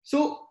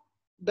 So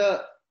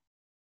the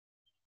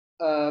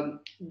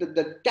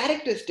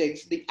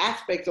characteristics, the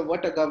aspects of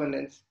water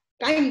governance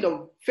kind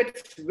of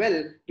fits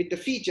well with the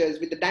features,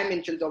 with the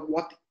dimensions of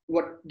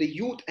what the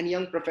youth and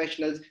young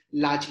professionals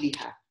largely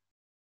have.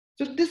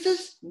 So this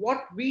is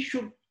what we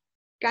should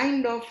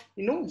kind of,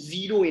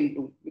 zero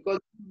into, because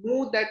we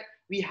know that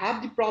we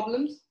have the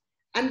problems,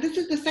 and this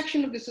is the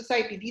section of the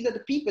society. These are the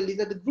people, these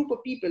are the group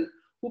of people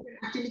who can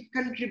actually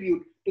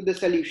contribute to the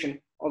solution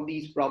of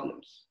these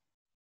problems.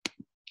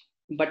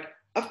 But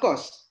of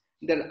course,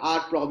 there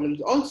are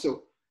problems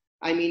also.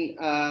 I mean,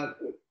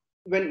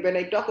 when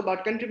I talk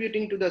about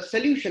contributing to the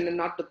solution and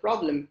not the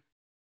problem,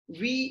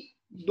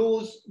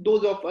 those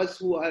of us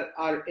who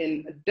are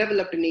in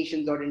developed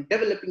nations or in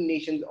developing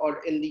nations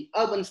or in the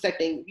urban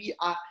setting,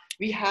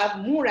 we have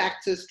more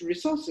access to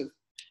resources.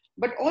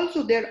 But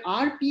also there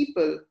are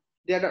people,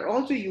 there are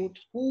also youth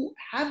who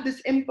have this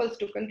impulse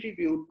to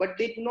contribute, but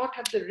they do not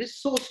have the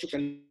resource to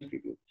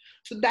contribute.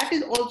 So that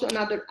is also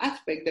another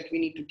aspect that we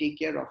need to take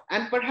care of.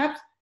 And perhaps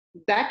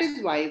that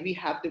is why we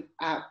have the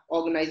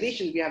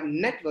organizations, we have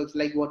networks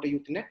like Water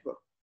Youth Network,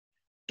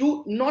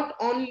 to not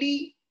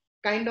only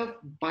kind of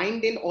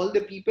bind in all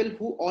the people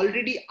who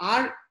already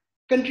are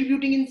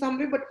contributing in some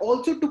way, but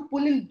also to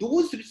pull in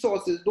those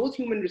resources, those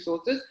human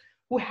resources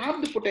who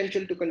have the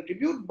potential to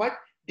contribute, but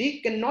they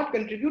cannot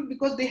contribute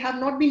because they have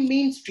not been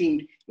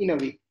mainstreamed in a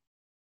way.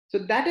 So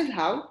that is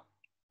how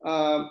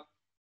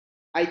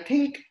I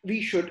think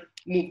we should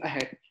move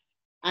ahead.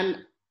 And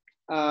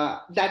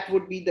that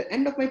would be the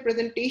end of my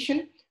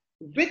presentation,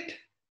 with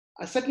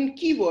certain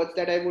keywords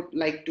that I would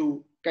like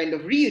to kind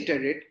of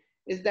reiterate,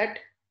 is that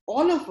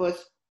all of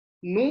us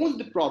knows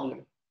the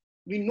problem.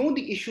 We know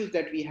the issues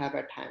that we have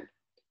at hand,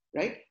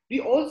 right? We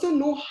also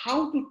know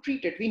how to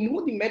treat it. We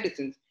know the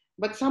medicines,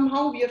 but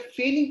somehow we are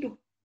failing to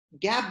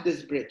gap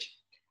this bridge.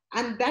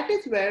 And that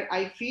is where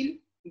I feel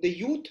the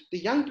youth, the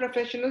young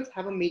professionals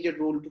have a major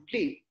role to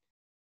play.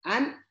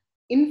 And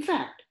in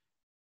fact,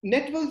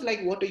 networks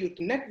like Water Youth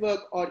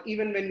Network, or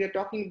even when we're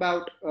talking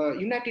about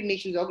United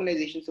Nations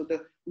organizations, so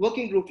the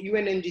working group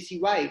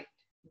UNNGCY,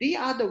 they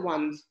are the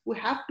ones who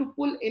have to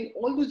pull in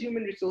all those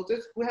human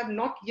resources who have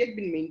not yet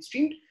been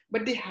mainstreamed,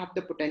 but they have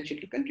the potential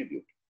to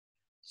contribute.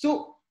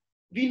 So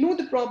we know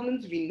the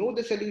problems, we know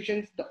the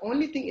solutions. The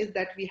only thing is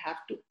that we have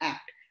to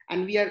act.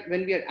 And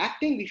when we are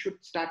acting, we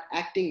should start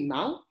acting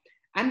now.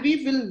 And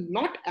we will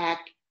not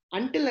act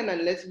until and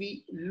unless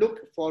we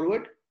look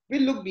forward, we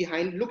look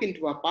behind, look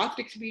into our past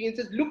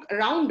experiences, look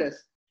around us,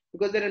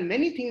 because there are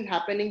many things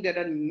happening. There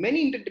are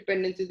many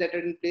interdependencies that are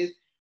in place.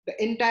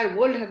 The entire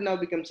world has now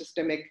become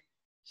systemic.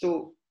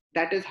 So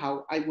that is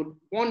how I would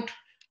want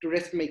to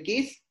rest my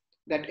case,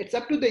 that it's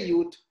up to the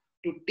youth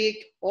to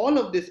take all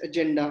of this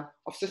agenda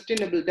of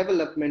sustainable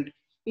development,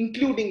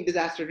 including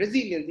disaster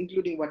resilience,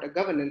 including water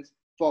governance,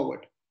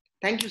 forward.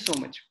 Thank you so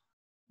much.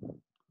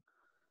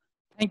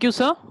 Thank you,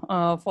 sir,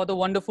 for the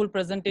wonderful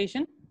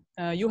presentation.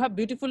 You have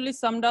beautifully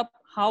summed up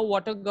how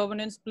water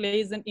governance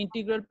plays an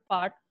integral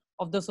part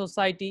of the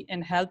society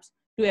and helps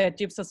to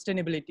achieve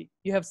sustainability.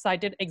 You have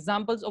cited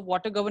examples of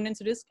water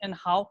governance risk and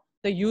how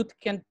the youth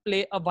can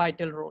play a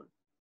vital role.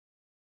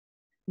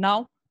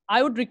 Now,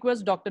 I would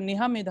request Dr.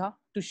 Neha Midha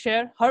to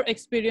share her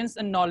experience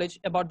and knowledge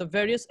about the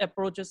various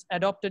approaches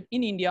adopted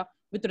in India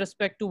with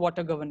respect to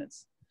water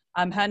governance.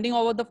 I'm handing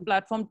over the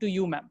platform to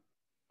you, ma'am.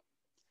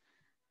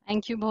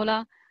 Thank you,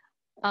 Bhola.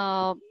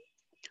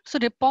 So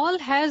Repaul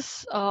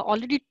has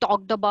already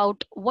talked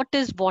about what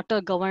is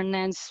water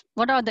governance,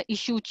 what are the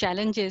issue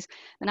challenges,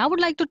 and I would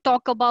like to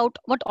talk about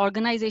what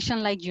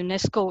organization like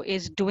UNESCO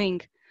is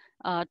doing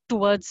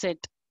towards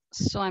it.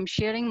 So I'm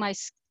sharing my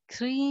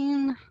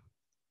screen.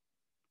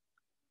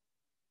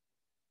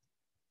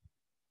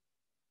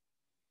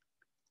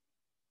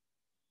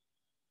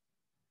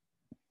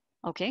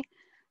 Okay.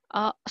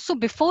 So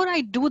before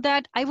I do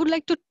that, I would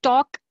like to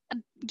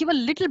give a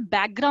little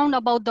background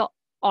about the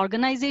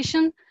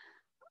organization.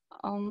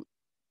 Um,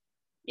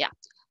 yeah.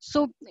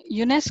 So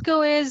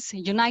UNESCO is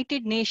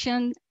United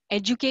Nations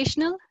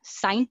Educational,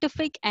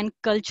 Scientific, and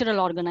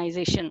Cultural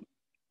Organization.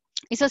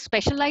 Is a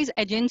specialized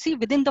agency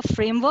within the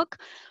framework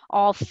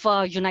of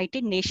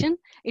United Nations.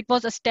 It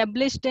was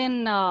established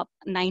in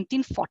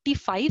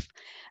 1945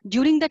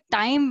 during the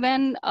time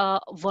when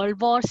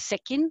World War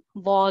II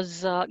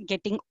was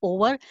getting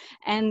over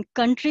and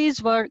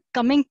countries were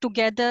coming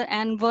together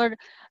and were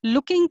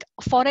looking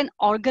for an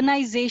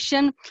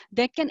organization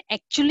that can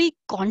actually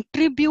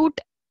contribute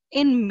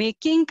in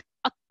making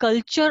a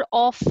culture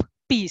of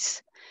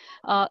peace.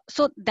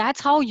 So that's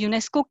how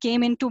UNESCO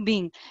came into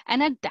being.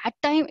 And at that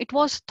time, it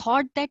was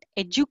thought that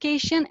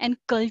education and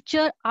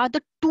culture are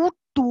the two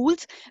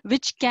tools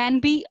which can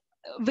be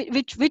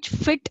which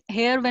fit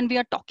here when we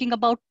are talking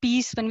about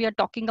peace, when we are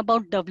talking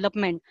about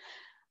development.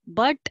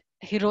 But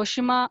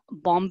Hiroshima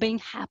bombing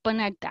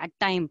happened at that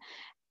time,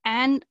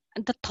 and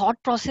the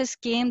thought process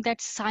came that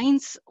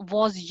science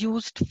was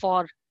used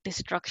for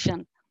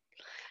destruction.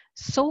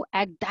 So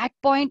at that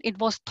point, it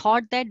was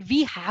thought that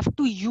we have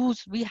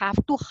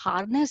to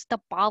harness the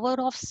power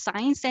of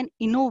science and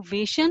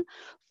innovation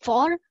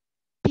for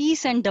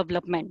peace and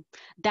development.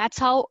 That's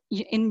how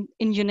in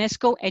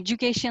UNESCO,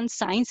 education,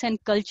 science,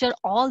 and culture,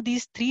 all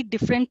these three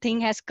different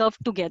things has come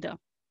together.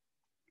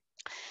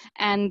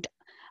 And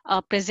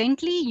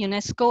presently,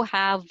 UNESCO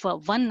have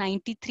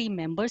 193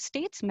 member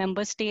states.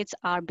 Member states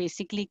are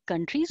basically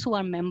countries who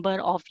are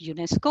member of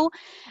UNESCO,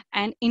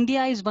 and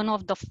India is one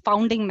of the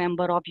founding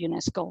member of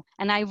UNESCO.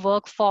 And I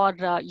work for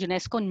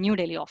UNESCO New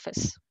Delhi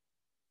office.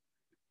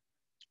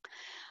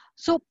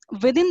 So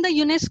within the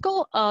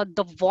UNESCO,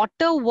 the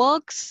water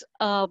works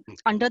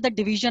under the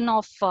division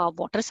of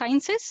water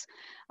sciences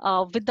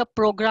with the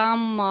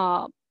program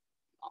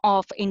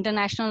of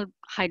International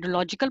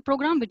Hydrological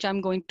Program, which I'm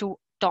going to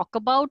talk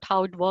about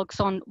how it works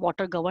on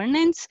water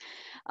governance.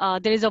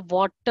 There is a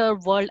Water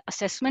World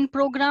Assessment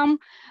Program.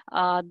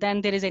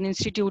 Then there is an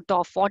Institute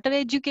of Water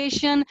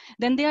Education.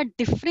 Then there are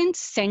different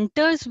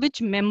centers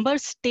which member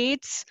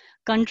states,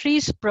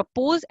 countries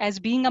propose as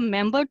being a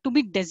member to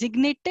be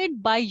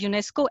designated by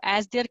UNESCO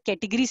as their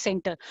category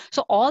center.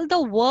 So all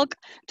the work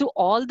to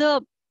all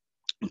the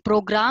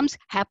programs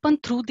happen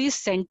through this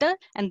center,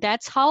 and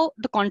that's how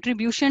the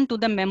contribution to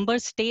the member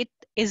state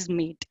is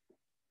made.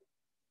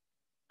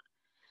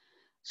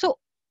 So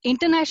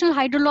International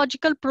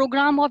Hydrological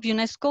Program of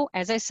UNESCO,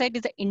 as I said,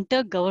 is an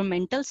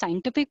intergovernmental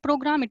scientific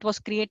program. It was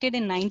created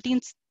in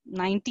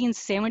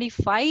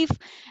 1975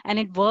 and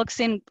it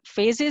works in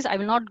phases. I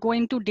will not go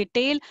into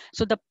detail.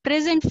 So the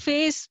present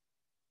phase,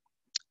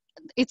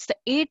 it's the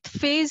 8th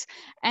phase,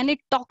 and it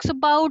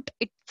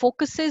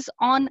focuses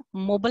on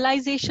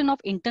mobilization of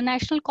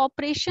international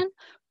cooperation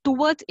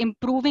towards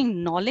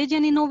improving knowledge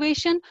and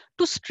innovation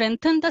to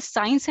strengthen the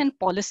science and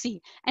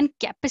policy, and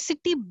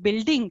capacity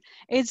building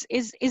is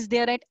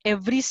there at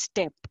every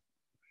step.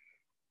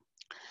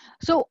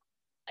 So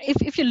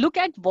if you look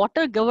at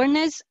water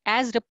governance,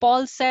 as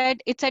Repaul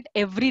said, it's at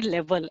every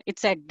level.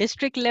 It's at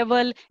district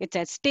level, it's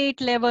at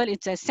state level,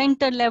 it's at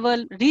center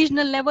level,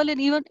 regional level,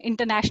 and even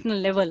international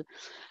level.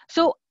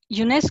 So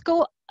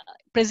UNESCO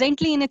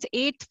presently in its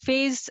 8th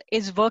phase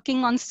is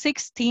working on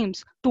 6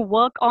 themes to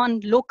work on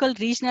local,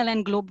 regional,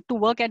 and global, to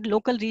work at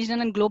local, regional,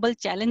 and global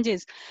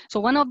challenges. So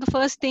one of the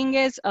first theme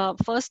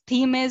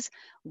is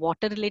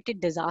water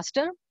related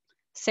disaster.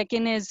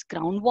 Second is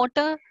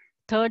groundwater.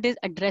 Third is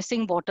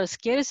addressing water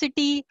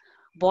scarcity,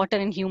 water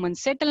and human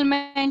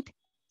settlement,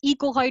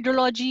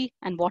 eco-hydrology,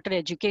 and water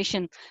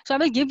education. So I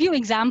will give you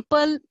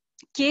example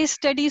case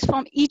studies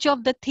from each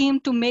of the theme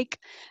to make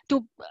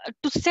to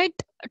set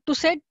to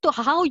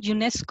how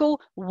UNESCO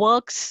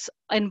works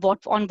and what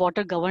on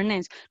water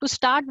governance. To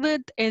start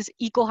with is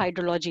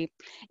eco-hydrology.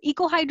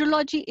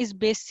 Eco-hydrology is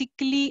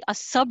basically a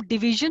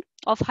subdivision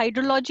of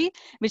hydrology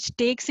which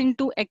takes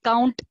into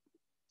account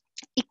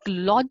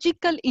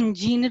ecological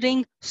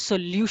engineering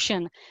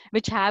solution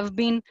which have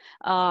been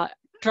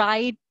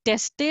tried,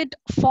 tested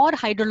for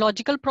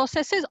hydrological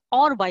processes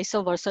or vice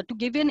versa. To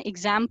give you an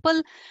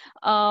example,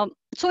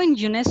 so in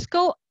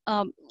UNESCO,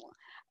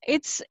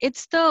 it's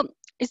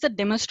the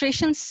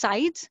demonstration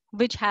sites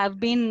which have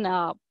been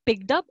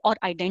picked up or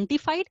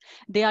identified.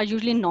 They are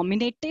usually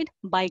nominated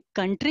by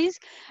countries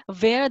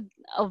where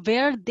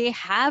they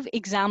have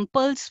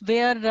examples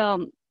where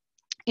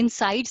in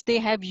sites they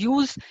have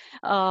used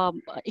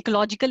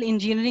ecological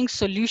engineering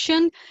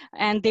solution,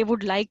 and they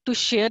would like to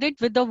share it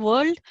with the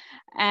world.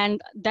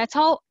 And that's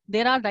how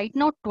there are right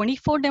now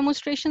 24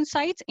 demonstration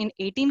sites in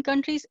 18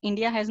 countries.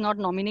 India has not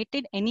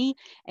nominated any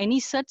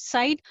such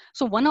site.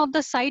 So one of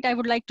the site I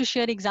would like to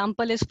share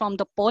example is from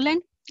the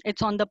Poland.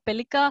 It's on the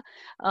Pelika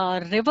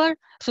river.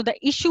 So the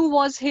issue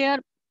was here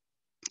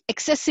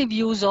excessive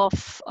use of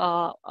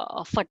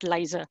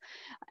fertilizer,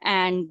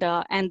 and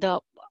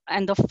the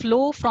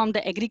flow from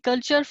the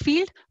agriculture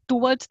field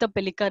towards the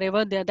Pelika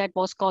river there, that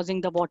was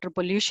causing the water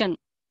pollution.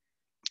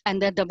 And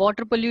that the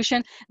water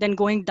pollution then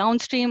going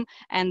downstream,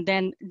 and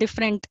then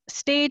different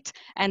states,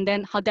 and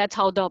then that's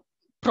how the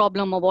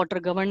problem of water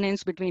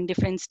governance between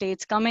different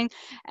states coming.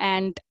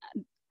 And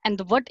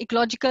what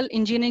ecological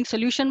engineering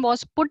solution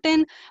was put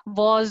in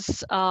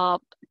was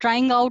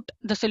trying out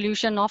the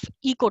solution of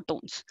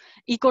ecotones.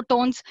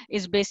 Ecotones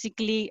is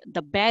basically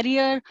the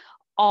barrier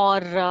or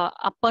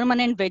a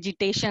permanent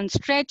vegetation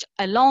stretch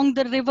along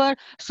the river,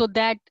 so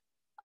that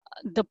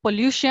the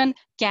pollution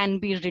can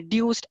be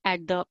reduced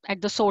at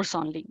the source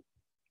only.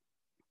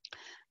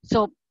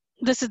 So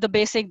this is the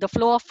basic, the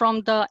flow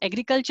from the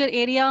agriculture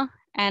area,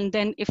 and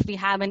then if we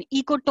have an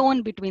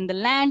ecotone between the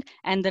land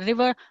and the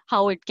river,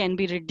 how it can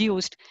be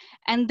reduced.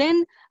 And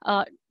then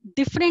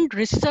different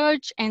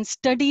research and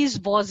studies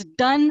was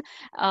done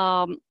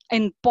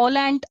in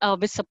Poland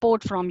with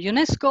support from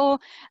UNESCO,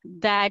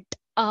 that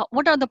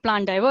what are the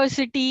plant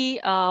diversity,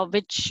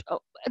 which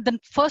the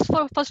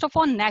first of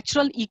all,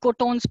 natural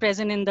ecotones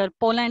present in the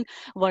Poland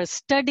were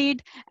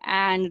studied,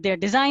 and their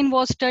design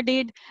was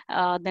studied.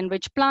 Then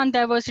which plant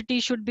diversity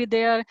should be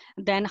there,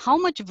 then how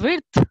much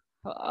width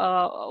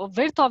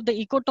of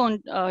the ecotone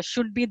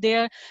should be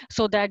there,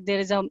 so that there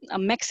is a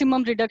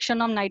maximum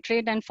reduction of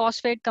nitrate and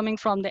phosphate coming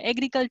from the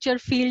agriculture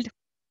field.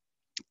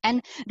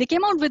 And they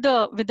came out with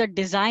a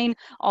design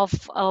of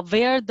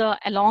where the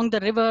along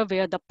the river,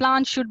 where the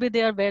plants should be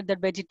there, where the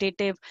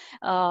vegetative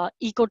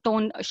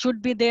ecotone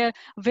should be there,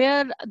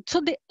 where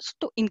to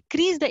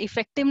increase the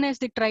effectiveness,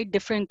 they tried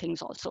different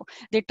things also.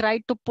 They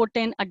tried to put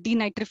in a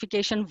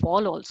denitrification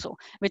wall also,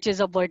 which is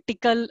a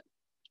vertical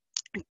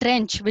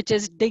trench which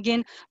is dig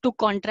in to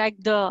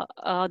contract the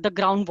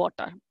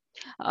groundwater,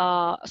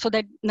 so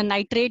that the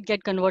nitrate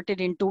get converted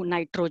into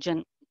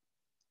nitrogen.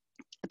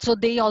 So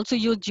they also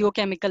use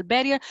geochemical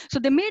barrier. So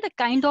they made a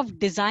kind of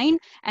design,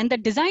 and the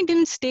design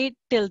didn't stay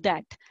till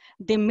that.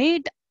 They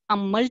made a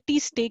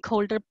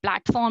multi-stakeholder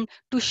platform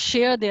to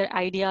share their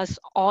ideas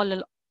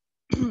all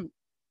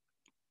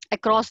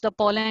across the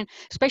Poland,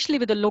 especially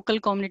with the local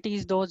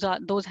communities. Those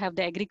have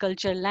the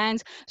agriculture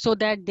lands, so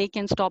that they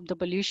can stop the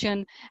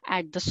pollution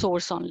at the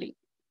source only.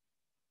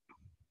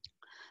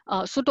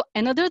 So to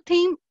another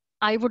theme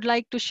I would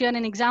like to share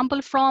an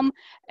example from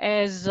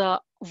is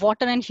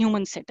water and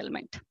human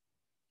settlement.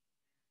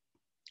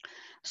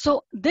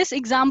 So this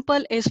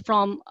example is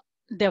from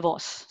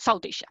Davos,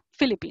 South Asia,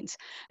 Philippines.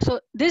 So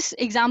this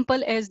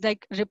example is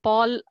like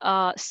Repaul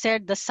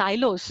said, the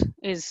silos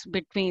is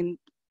between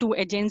two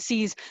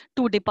agencies,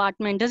 two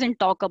department, doesn't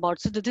talk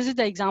about. So this is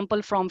the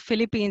example from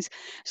Philippines.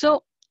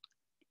 So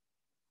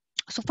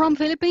from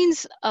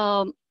Philippines,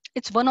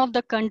 it's one of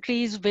the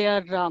countries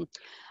where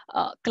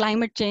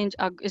climate change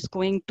is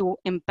going to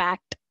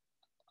impact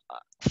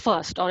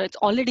first, or it's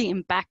already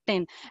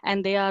impacting,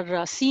 and they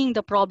are seeing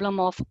the problem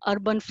of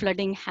urban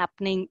flooding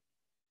happening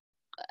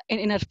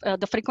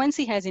the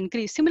frequency has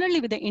increased.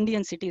 Similarly with the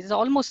Indian cities, it's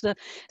almost the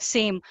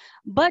same.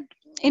 But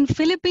in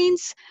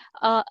Philippines,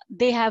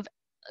 they have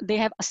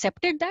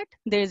accepted that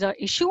there is an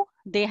issue.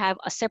 They have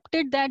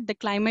accepted that the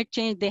climate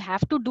change, they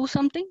have to do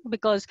something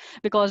because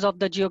of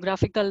their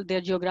geographical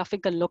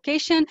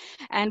location.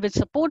 And with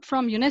support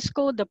from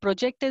UNESCO, the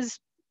project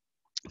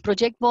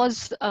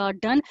was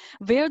done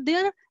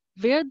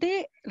where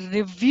they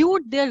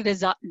reviewed their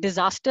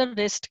disaster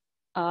risk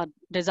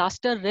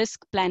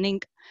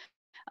planning,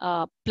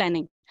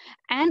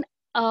 and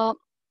uh,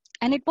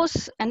 and it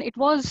was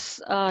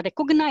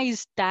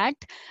recognized that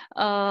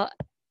uh,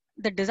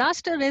 the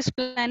disaster risk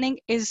planning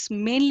is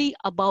mainly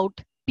about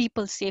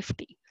people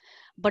safety.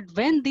 But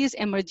when these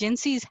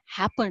emergencies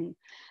happen,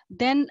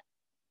 then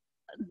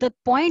the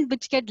point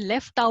which get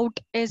left out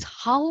is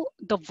how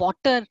the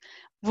water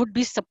would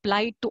be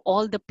supplied to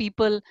all the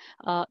people,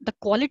 the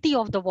quality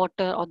of the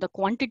water or the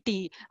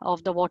quantity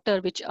of the water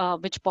which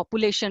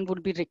population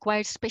would be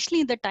required,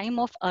 especially in the time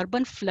of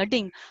urban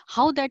flooding,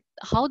 how the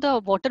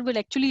water will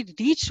actually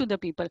reach to the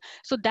people.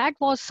 So that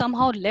was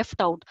somehow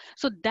left out.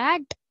 So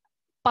that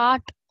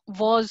part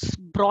was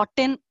brought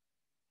in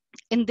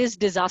this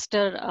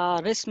disaster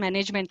risk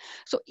management.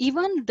 So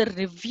even the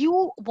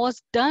review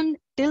was done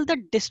till the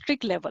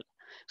district level.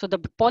 So the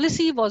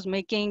policy was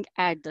making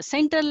at the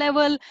center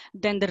level,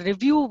 then the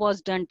review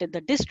was done to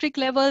the district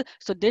level.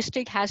 So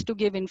district has to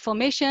give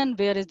information,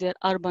 where is their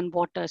urban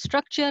water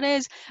structure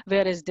is,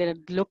 where is their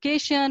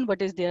location,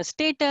 what is their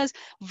status,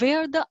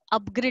 where the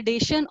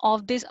upgradation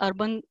of this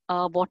urban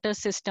water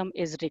system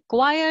is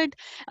required.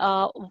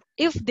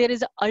 if there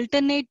is an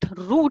alternate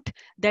route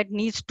that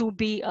needs to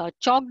be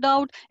chalked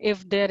out,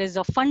 if there is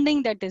a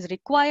funding that is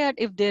required,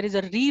 if there is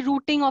a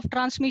rerouting of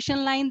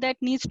transmission line that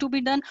needs to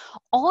be done,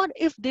 or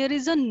if there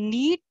is a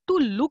need to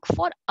look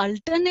for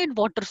alternate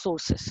water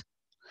sources.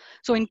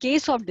 So in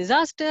case of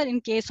disaster,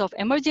 in case of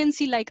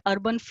emergency like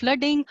urban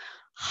flooding,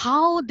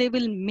 how they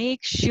will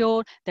make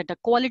sure that the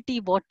quality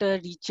water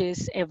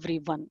reaches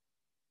everyone.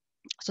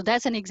 So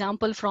that's an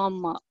example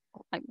from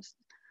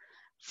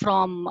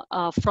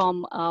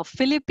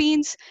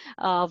Philippines,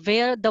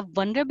 where the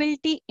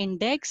vulnerability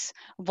index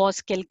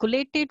was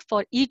calculated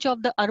for each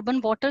of the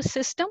urban water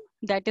system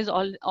that is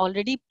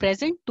already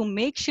present to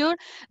make sure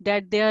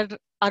that their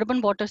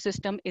urban water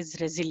system is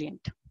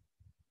resilient.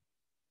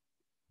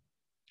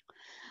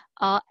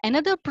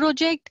 Another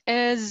project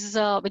is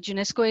which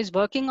UNESCO is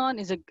working on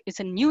is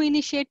a new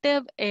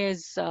initiative,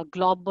 is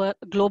global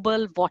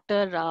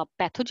water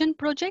pathogen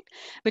project,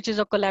 which is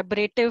a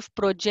collaborative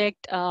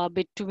project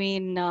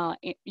between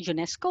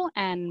UNESCO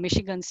and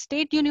Michigan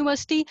State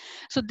University.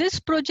 So this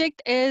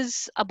project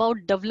is about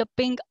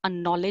developing a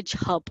knowledge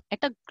hub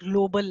at a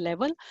global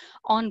level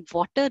on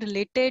water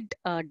related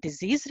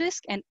disease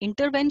risk and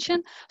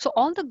intervention. So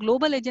all the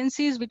global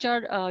agencies which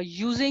are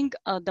using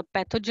the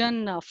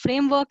pathogen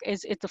framework,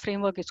 the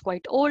framework is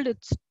quite old,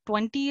 it's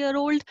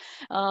 20-year-old.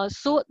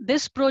 So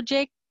this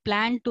project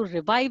plan to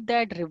revive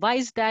that,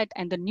 revise that,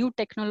 and the new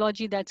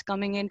technology that's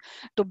coming in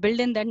to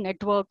build in that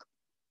network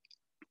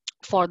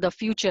for the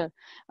future.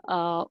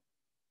 So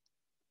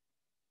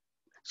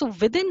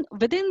within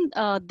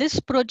this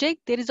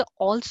project, there is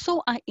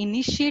also an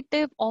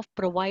initiative of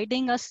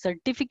providing a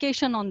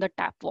certification on the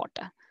tap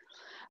water,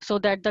 so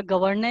that the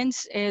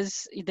governance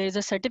is, there's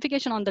a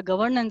certification on the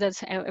governance,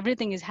 that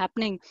everything is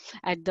happening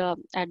at the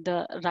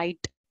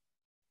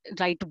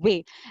right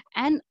way.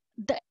 And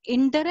the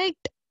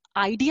indirect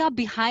idea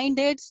behind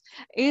it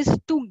is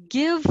to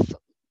give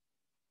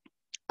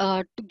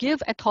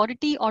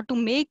authority, or to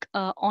make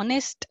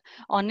honest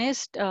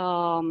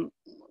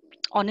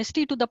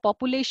honesty to the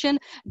population,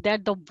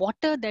 that the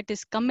water that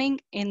is coming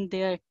in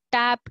their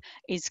tap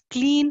is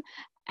clean,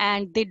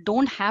 and they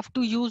don't have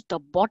to use the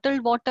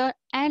bottled water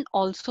and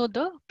also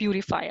the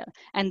purifier.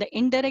 And the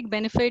indirect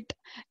benefit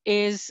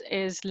is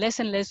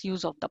less and less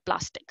use of the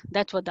plastic.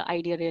 That's what the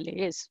idea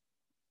really is.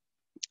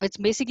 It's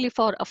basically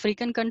for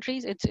African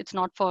countries, it's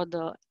not for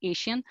the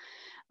Asian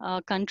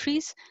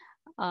countries.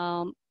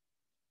 um,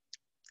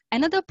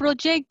 Another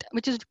project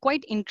which is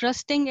quite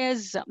interesting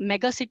is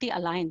Megacity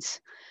Alliance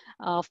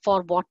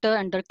for water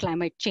under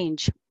climate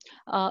change.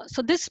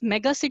 So this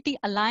Megacity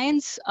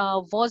Alliance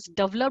was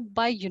developed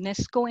by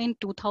UNESCO in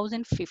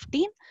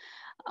 2015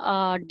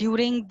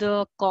 during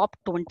the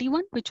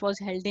COP21, which was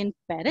held in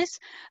Paris.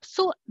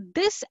 So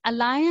this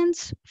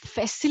alliance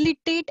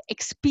facilitate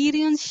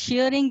experience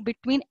sharing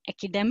between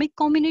academic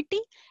community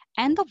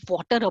and the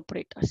water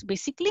operators,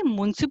 basically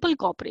municipal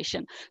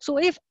corporation. So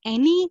if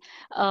any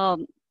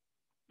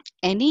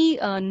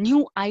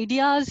new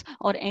ideas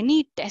or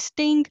any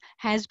testing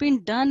has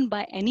been done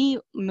by any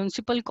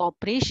municipal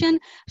corporation,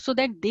 so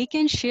that they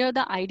can share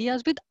the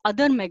ideas with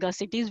other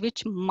megacities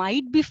which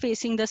might be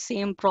facing the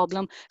same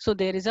problem. So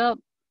there is a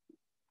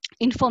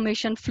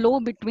information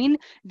flow between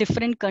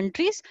different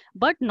countries,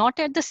 but not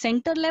at the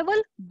center level,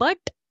 but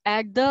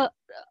at the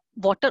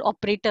water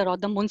operator or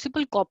the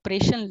municipal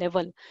corporation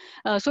level.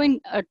 So in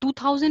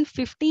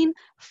 2015,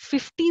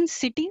 15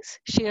 cities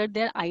shared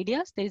their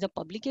ideas. There is a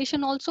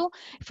publication also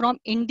from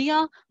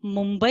India.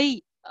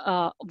 Mumbai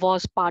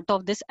was part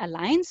of this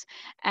alliance,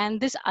 and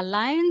this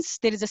alliance,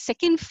 there is a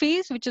second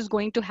phase which is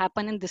going to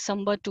happen in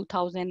December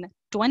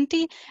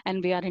 2020,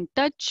 and we are in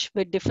touch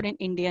with different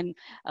Indian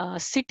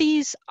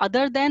cities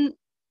other than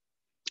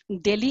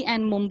Delhi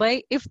and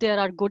Mumbai, if there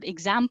are good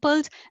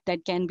examples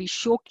that can be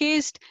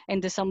showcased in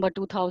December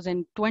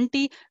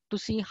 2020 to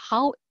see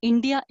how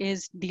India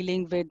is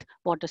dealing with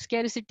water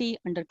scarcity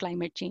under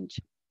climate change.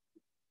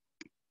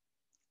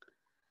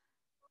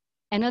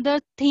 Another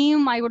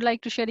theme I would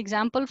like to share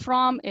example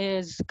from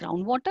is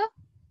groundwater.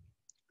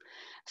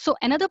 So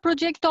another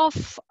project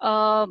of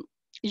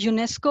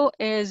UNESCO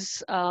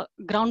is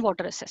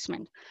groundwater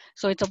assessment.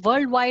 So it's a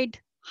worldwide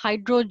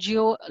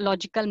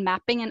hydrogeological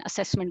mapping and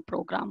assessment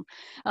program.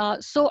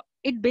 So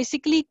it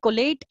basically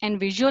collate and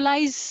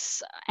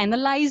visualize,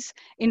 analyze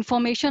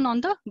information on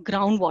the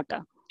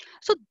groundwater.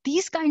 So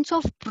these kinds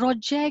of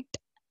project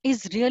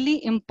is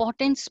really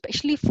important,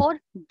 especially for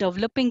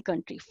developing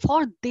country,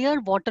 for their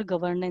water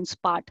governance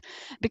part.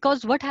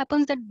 Because what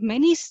happens that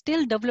many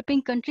still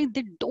developing countries,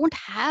 they don't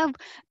have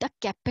the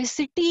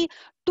capacity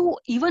to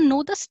even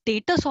know the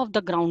status of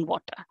the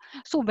groundwater.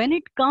 So when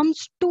it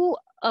comes to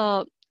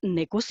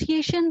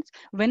negotiations,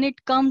 when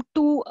it comes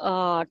to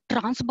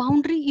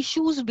transboundary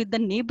issues with the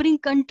neighboring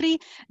country,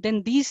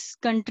 then these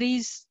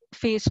countries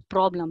face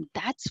problem.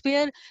 That's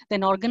where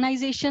an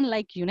organization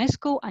like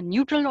UNESCO, a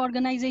neutral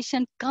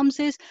organization, comes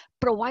is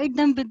provide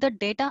them with the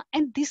data.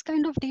 And this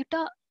kind of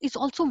data is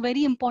also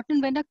very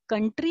important when a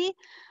country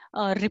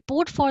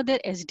report for their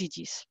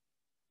SDGs.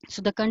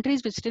 So the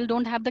countries which still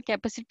don't have the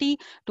capacity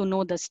to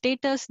know the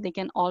status, they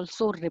can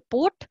also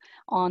report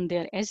on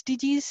their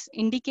SDGs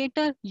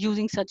indicator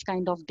using such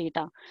kind of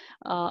data.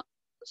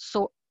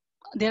 So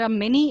there are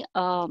many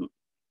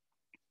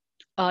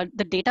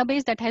the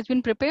database that has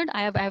been prepared.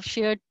 I have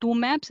shared two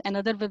maps.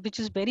 Another which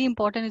is very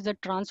important is the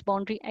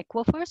transboundary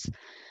aquifers,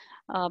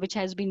 which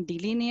has been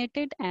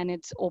delineated, and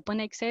it's open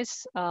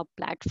access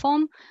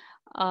platform.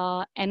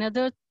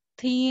 Another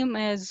theme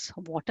is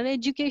water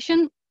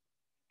education.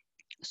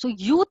 So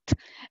youth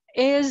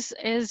is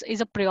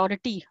a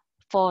priority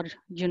for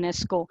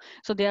UNESCO.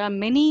 So there are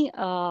many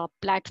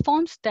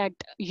platforms that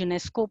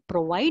UNESCO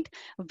provide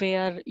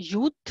where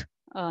youth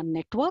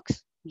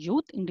networks,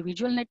 youth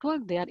individual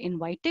network, they are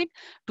invited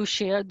to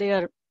share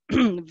their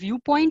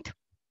viewpoint.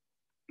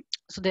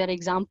 So there are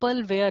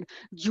examples where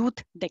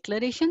youth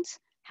declarations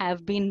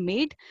have been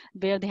made,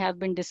 where there have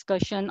been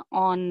discussion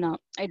on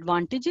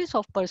advantages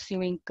of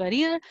pursuing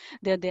career.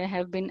 There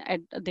have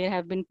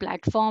been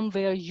platform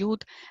where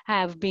youth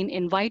have been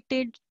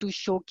invited to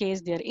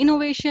showcase their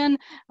innovation,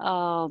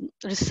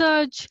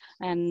 research,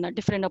 and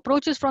different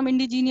approaches from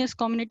indigenous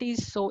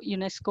communities. So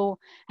UNESCO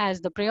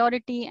has the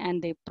priority,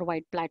 and they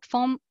provide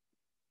platform.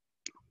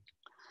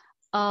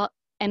 Uh,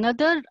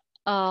 another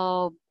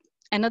uh,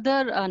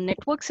 another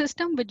network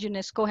system which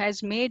UNESCO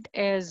has made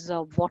is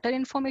water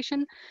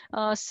information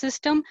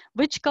system,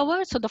 which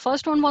covers. So the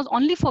first one was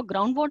only for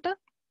groundwater.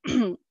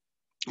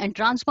 And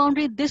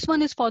transboundary, this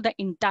one is for the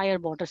entire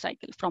water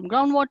cycle, from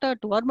groundwater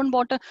to urban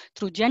water,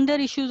 through gender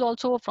issues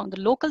also, from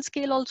the local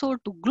scale also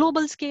to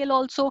global scale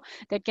also,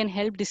 that can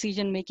help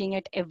decision making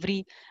at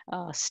every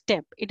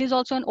step. It is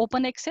also an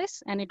open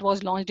access, and it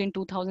was launched in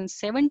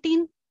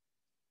 2017.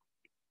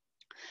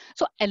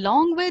 So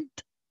along with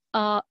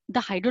the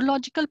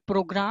hydrological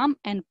program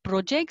and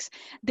projects,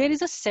 there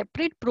is a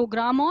separate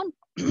program on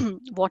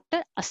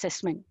water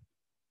assessment.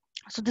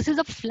 So this is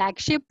a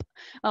flagship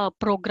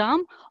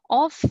program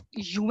of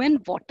UN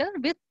Water,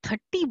 with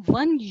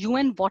 31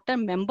 UN Water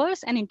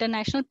members and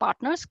international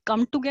partners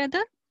come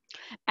together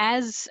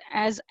as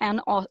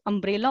an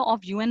umbrella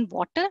of UN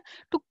Water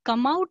to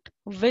come out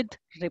with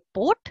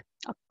report,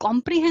 a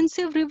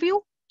comprehensive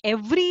review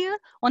every year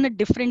on a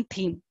different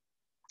theme.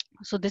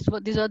 So these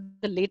are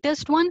the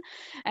latest one,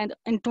 and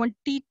in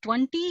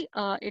 2020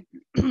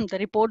 the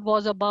report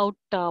was about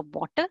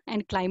water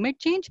and climate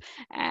change,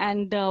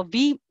 and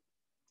we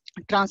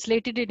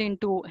translated it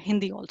into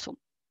Hindi also.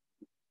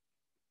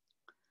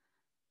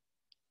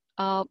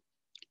 uh,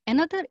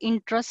 Another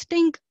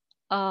interesting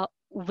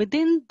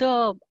within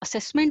the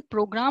assessment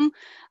program,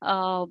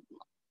 uh,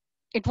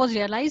 it was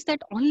realized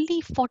that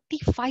only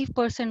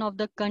 45% of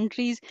the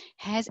countries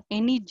has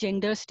any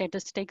gender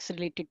statistics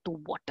related to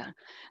water.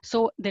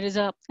 So there is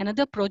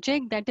another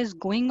project that is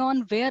going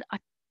on where a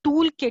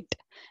toolkit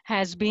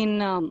has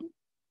been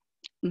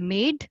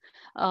made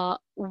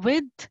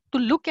with to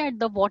look at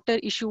the water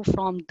issue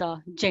from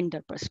the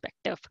gender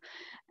perspective.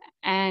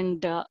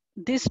 And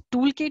this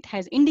toolkit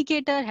has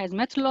indicator, has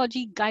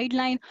methodology,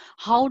 guideline,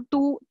 how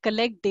to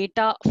collect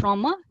data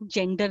from a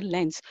gender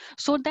lens,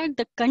 so that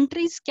the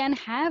countries can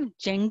have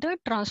gender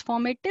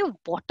transformative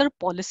water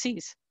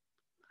policies,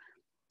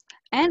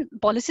 and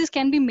policies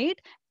can be made.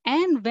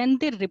 And when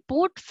they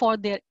report for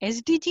their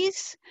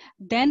SDGs,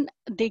 then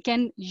they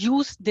can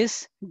use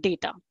this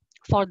data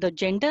for the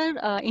gender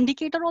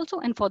indicator also,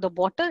 and for the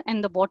water,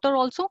 and the water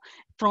also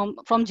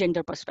from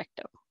gender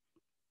perspective.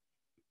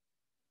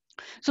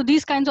 So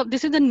this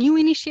is a new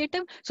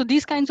initiative. So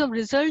these kinds of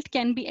result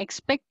can be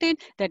expected,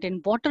 that in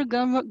water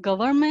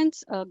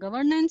governance,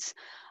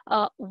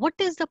 what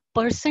is the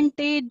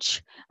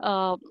percentage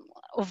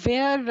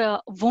where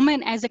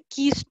women as a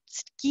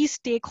key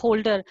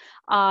stakeholder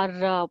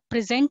are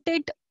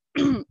presented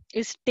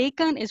is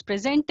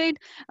presented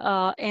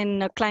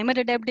in climate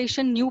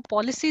adaptation, new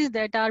policies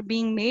that are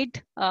being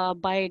made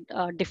by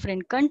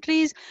different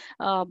countries.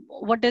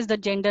 What is the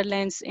gender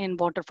lens in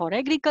water for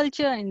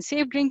agriculture, in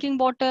safe drinking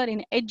water,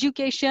 in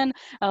education,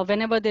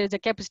 whenever there is a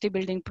capacity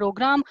building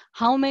program,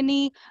 how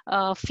many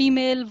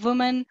female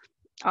women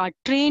are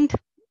trained,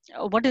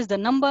 what is the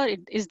number,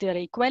 is there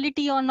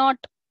equality or not.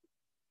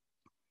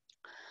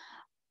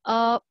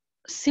 uh,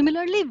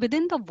 Similarly,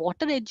 within the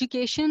water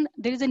education,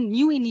 there is a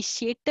new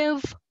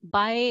initiative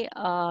by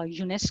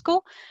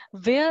UNESCO,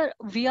 where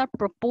we are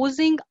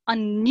proposing a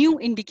new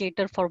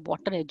indicator for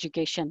water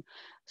education.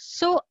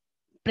 So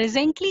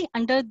presently,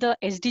 under the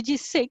SDG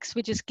 6,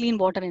 which is clean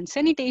water and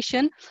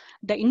sanitation,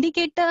 the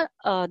indicator,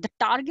 the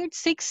target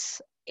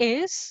 6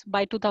 is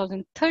by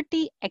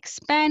 2030,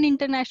 expand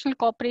international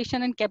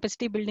cooperation and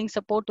capacity building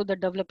support to the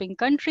developing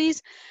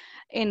countries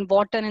in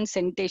water and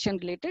sanitation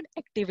related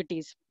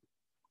activities.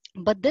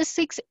 But this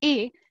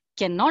 6A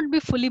cannot be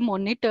fully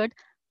monitored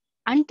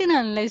until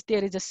and unless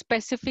there is a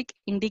specific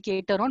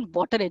indicator on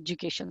water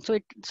education. So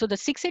the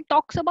 6A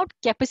talks about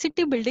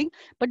capacity building,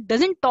 but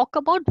doesn't talk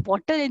about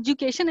water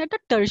education at a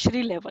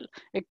tertiary level.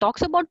 It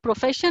talks about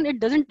profession.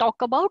 It doesn't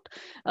talk about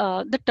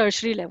the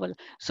tertiary level.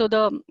 So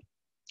the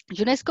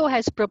UNESCO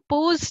has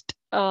proposed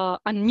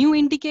a new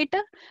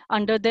indicator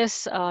under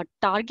this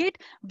target,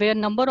 where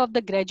number of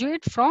the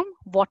graduate from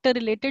water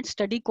related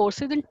study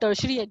courses in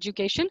tertiary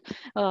education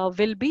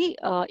will be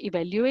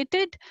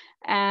evaluated.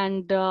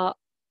 And uh,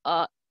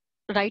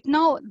 right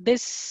now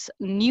this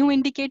new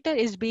indicator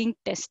is being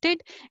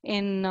tested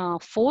in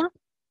 4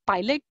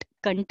 pilot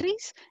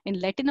countries in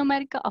Latin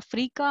America,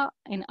 Africa,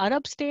 in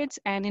Arab states,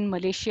 and in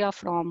Malaysia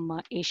from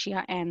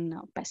Asia and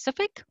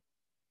Pacific.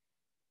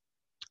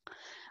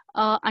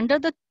 Under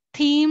the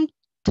theme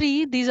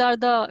 3, these are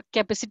the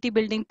capacity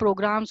building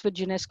programs which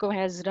UNESCO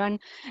has run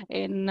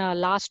in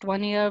last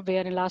 1 year,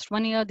 where in last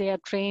 1 year they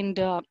have trained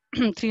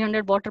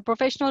 300 water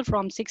professionals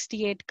from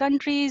 68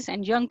 countries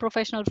and young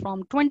professionals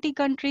from 20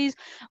 countries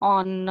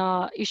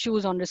on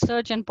issues on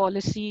research and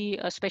policy,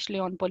 especially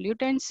on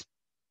pollutants.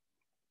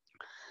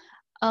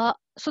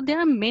 So there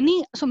are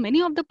many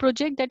of the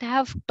projects that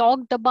have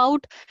talked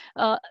about,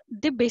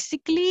 they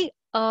basically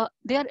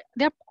they're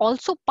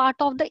also part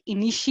of the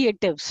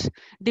initiatives,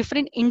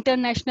 different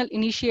international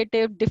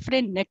initiative,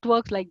 different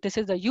networks. Like this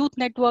is a youth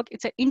network,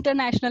 it's an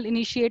international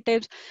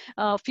initiatives.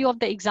 Few of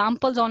the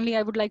examples only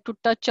I would like to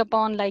touch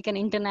upon, like an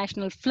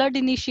international flood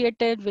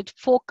initiative which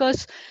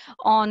focus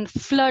on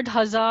flood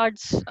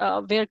hazards,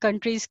 where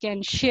countries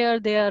can share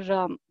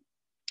their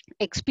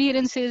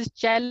experiences,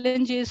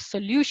 challenges,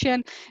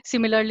 solution.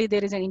 Similarly,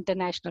 there is an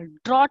international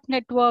drought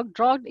network,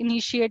 drought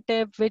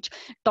initiative, which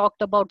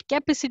talked about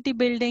capacity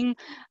building.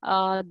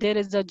 There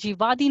is a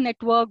Jivadi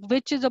network,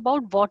 which is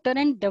about water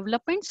and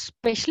development,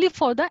 especially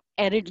for the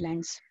arid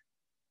lands.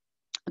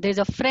 There's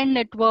a friend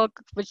network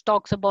which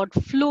talks about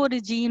flow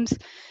regimes.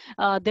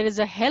 There is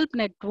a help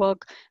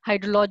network,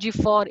 hydrology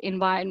for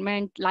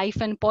environment, life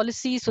and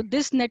policy. So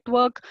this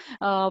network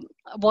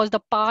was the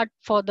part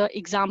for the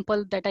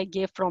example that I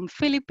gave from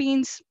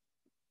Philippines.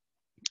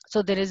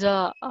 So there is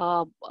a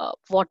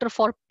water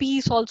for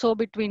peace also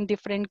between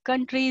different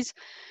countries.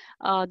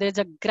 There's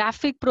a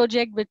graphic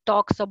project which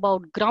talks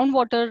about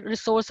groundwater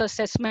resource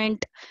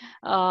assessment,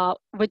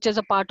 which is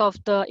a part of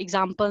the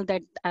example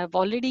that I've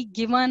already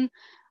given.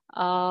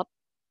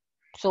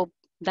 So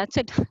that's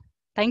it.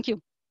 Thank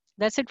you.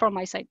 That's it from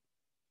my side.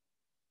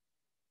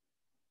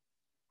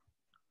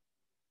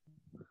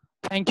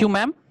 Thank you,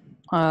 ma'am.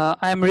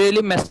 I am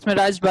really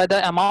mesmerized by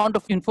the amount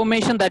of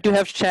information that you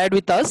have shared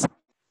with us.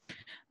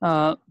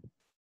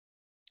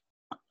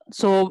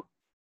 So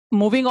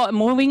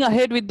moving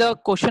ahead with the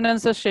question and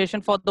answer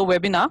session for the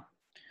webinar.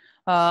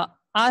 I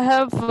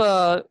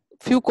have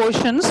few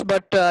questions,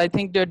 but I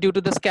think that due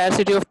to the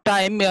scarcity of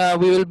time,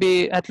 we will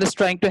be at least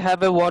trying to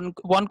have a one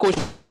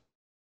question.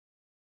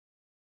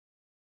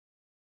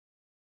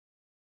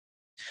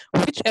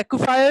 Which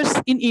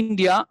aquifers in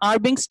India are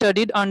being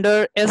studied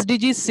under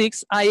SDG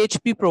 6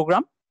 IHP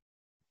program?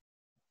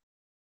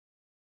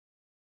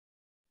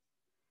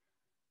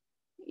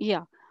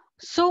 Yeah.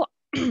 So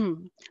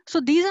so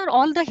these are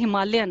all the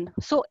Himalayan.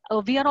 So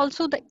we are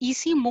also the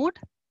EC mode.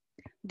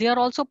 They are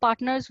also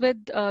partners with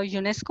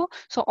UNESCO.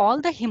 So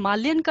all the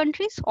Himalayan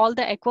countries, all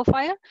the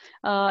aquifer,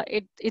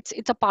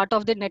 it's a part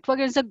of the network.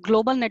 It's a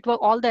global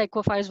network. All the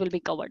aquifers will be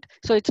covered.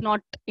 So it's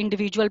not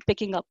individual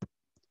picking up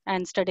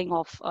and studying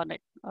off on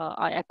it,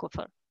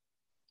 aquifer.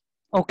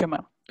 Okay,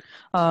 ma'am.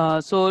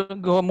 So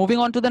moving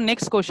on to the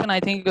next question, I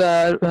think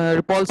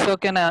Repaul sir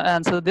can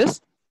answer this.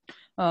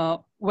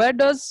 Where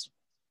does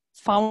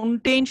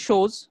fountain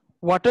shows,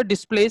 water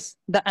displays,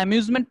 the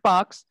amusement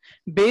parks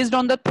based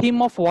on the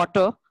theme of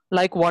water,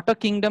 like Water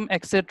Kingdom,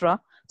 etc.,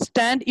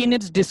 stand in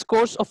its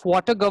discourse of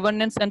water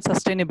governance and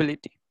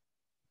sustainability?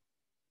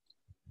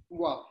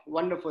 Wow,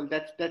 wonderful.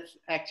 That's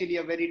actually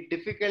a very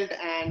difficult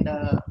and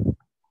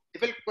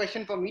difficult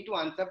question for me to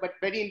answer, but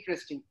very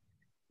interesting.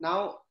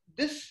 Now,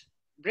 this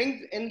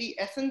brings in the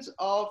essence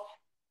of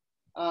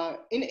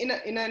in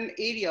an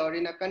area or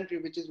in a country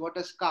which is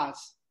water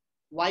scarce.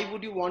 Why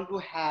would you want to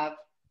have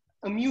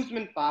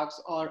amusement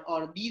parks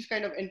or these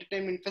kind of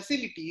entertainment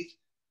facilities,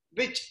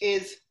 which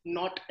is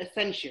not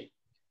essential?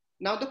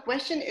 Now, the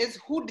question is,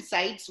 who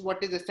decides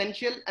what is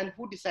essential and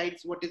who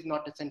decides what is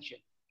not essential?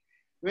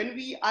 When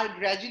we are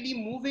gradually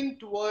moving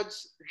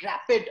towards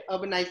rapid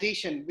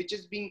urbanization, which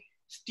is being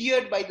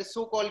steered by the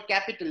so-called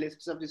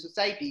capitalists of the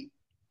society,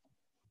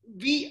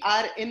 we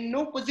are in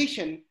no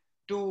position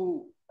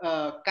to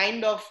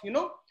kind of,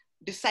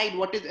 decide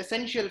what is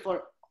essential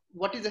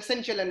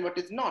and what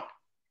is not.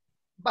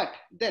 But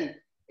then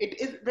it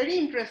is very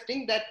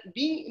interesting that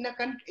being in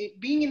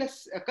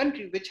a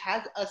country which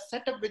has a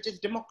setup which is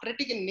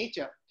democratic in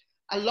nature,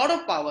 a lot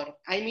of power,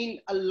 I mean,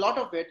 a lot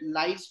of it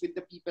lies with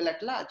the people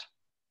at large.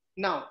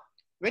 Now,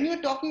 when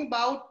you're talking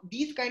about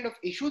these kind of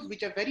issues,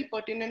 which are very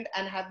pertinent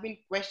and have been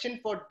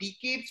questioned for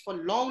decades, for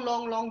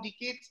long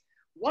decades,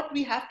 what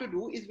we have to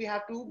do is we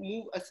have to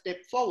move a step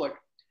forward.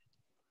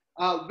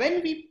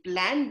 When we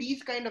plan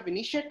these kind of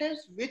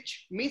initiatives,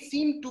 which may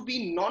seem to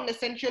be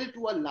non-essential to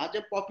a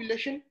larger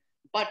population,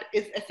 but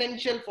is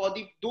essential for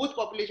those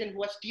population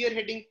who are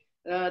spearheading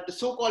the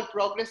so-called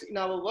progress in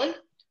our world,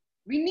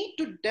 we need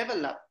to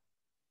develop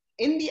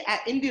in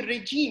the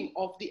regime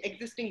of the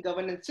existing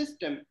governance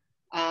system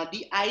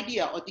the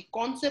idea or the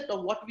concept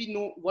of what we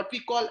know, what we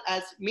call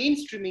as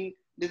mainstreaming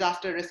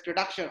disaster risk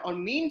reduction, or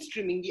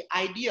mainstreaming the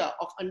idea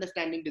of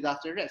understanding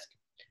disaster risk.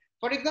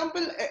 For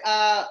example,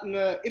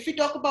 if we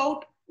talk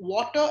about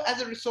water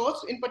as a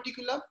resource in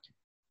particular,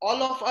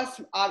 all of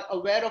us are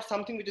aware of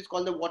something which is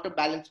called the water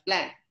balance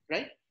plan,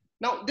 right?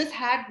 Now, this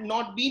had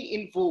not been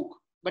in vogue,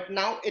 but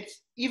now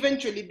it's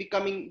eventually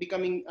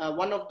becoming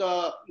one of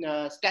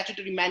the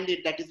statutory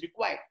mandate that is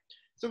required.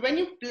 So when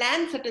you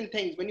plan certain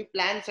things, when you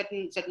plan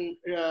certain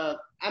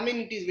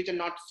amenities which are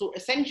not so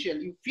essential,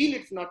 you feel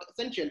it's not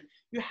essential,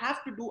 you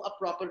have to do a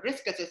proper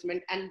risk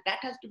assessment, and that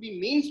has to be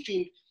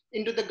mainstreamed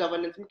into the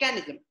governance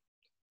mechanism.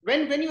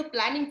 When you're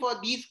planning for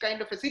these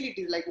kind of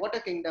facilities like Water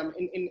Kingdom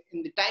in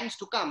the times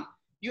to come,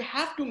 you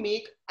have to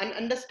make an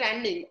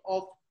understanding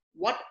of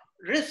what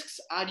risks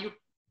are you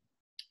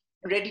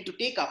ready to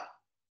take up.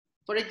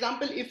 For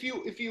example, if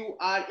you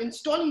are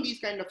installing these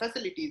kind of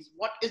facilities,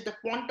 what is the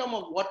quantum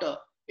of water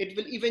it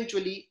will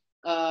eventually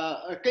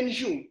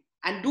consume?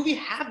 And do we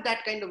have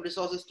that kind of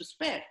resources to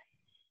spare?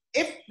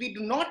 If we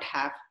do not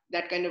have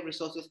that kind of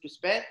resources to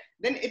spare,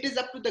 then it is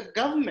up to the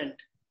government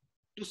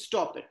to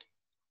stop it.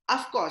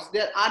 Of course,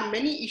 there are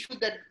many issues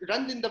that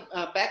run in the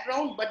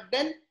background, but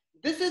then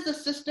this is a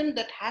system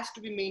that has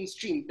to be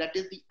mainstreamed. That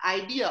is the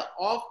idea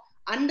of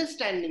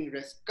understanding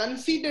risk,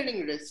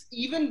 considering risk,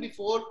 even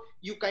before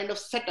you kind of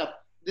set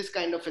up this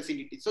kind of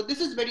facility. So this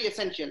is very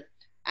essential.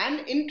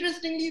 And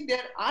interestingly,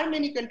 there are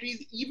many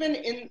countries, even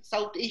in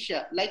South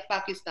Asia, like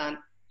Pakistan,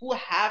 who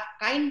have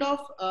kind of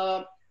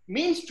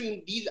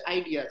mainstreamed these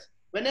ideas.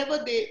 Whenever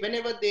they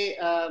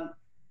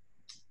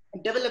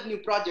develop new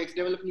projects,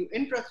 develop new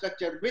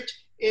infrastructure, which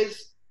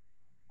is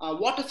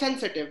water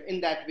sensitive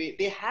in that way.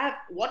 They have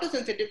water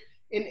sensitive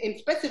in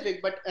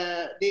specific, but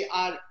they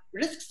are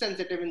risk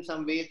sensitive in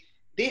some ways.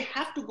 They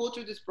have to go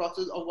through this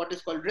process of what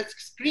is called risk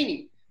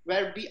screening,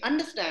 where we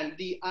understand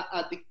the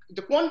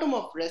quantum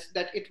of risk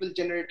that it will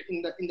generate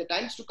in the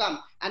times to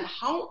come, and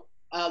how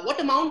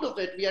what amount of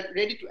it we are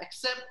ready to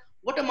accept,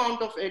 what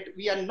amount of it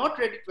we are not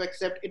ready to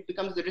accept. It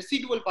becomes the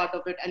residual part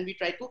of it, and we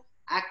try to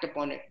act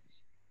upon it.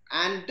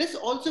 And this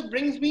also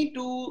brings me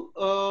to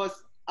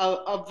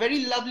a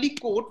very lovely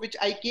quote which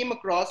I came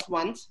across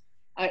once.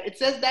 It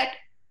says that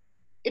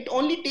it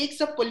only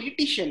takes a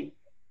politician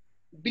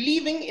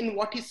believing in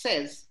what he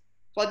says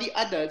for the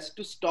others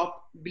to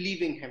stop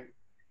believing him.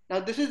 Now,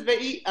 this is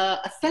very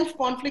a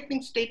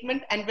self-conflicting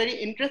statement and very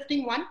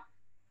interesting one.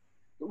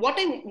 What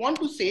I want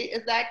to say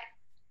is that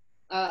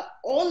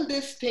all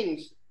these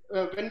things,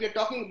 when we're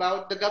talking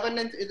about, the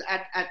governance is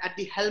at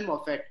the helm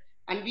of it.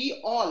 And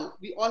we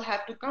all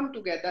have to come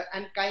together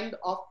and kind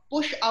of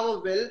push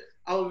our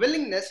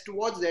willingness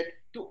towards it,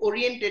 to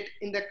orient it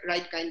in the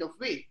right kind of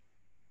way.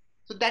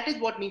 So that is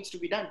what needs to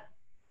be done.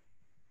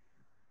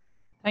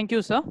 Thank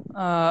you, sir.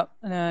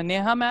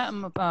 Neha,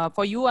 ma'am,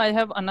 for you, I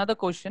have another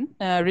question.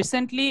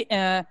 Recently,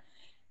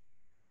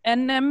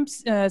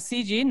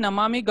 NMCG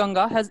Namami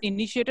Ganga has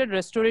initiated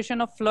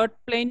restoration of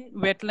floodplain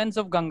wetlands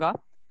of Ganga.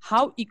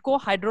 How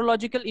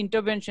eco-hydrological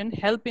intervention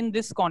help in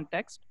this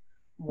context?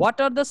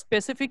 What are the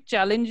specific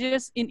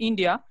challenges in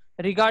India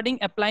regarding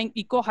applying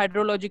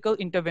eco-hydrological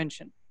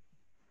intervention?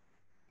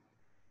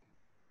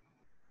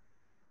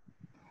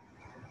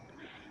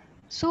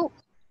 So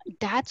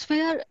that's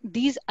where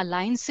these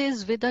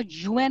alliances with a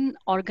UN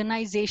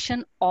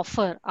organization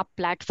offer up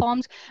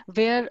platforms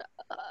where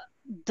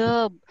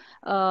the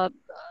uh,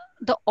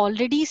 the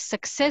already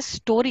success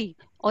story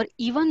or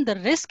even the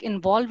risk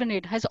involved in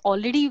it has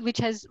already,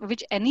 which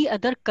any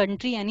other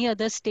country, any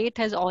other state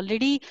has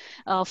already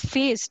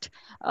faced.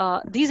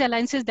 These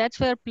alliances, that's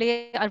where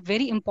play a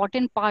very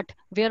important part,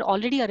 where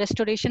already a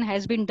restoration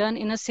has been done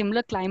in a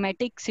similar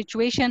climatic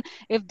situation.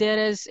 If there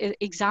is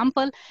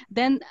example,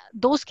 then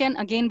those can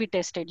again be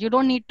tested. You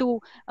don't need to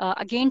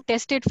again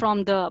test it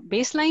from the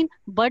baseline,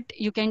 but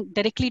you can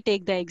directly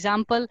take the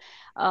example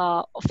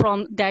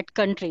from that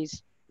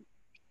countries.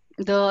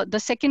 The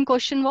second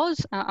question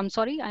was, I'm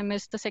sorry, I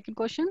missed the second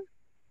question.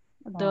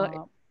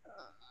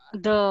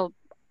 The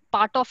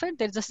part of it,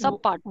 there's a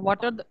sub part.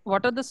 What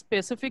are the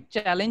specific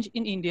challenge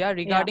in India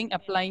regarding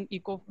applying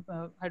eco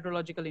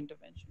hydrological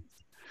interventions?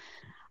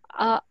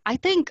 I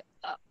think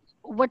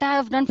what I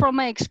have done from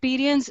my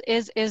experience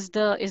is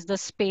the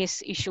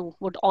space issue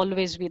would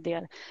always be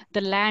there.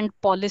 The land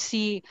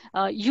policy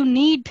you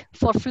need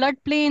for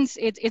floodplains,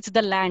 it's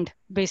the land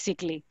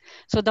basically.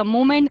 So the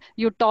moment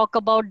you talk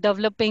about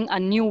developing a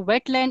new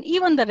wetland,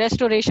 even the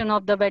restoration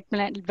of the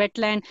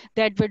wetland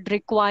that would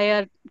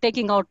require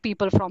taking out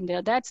people from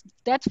there. That's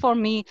for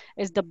me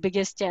is the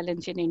biggest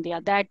challenge in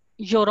India that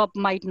Europe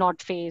might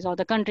not face, or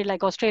the country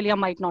like Australia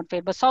might not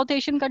face, but South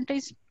Asian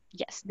countries,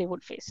 yes, they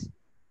would face.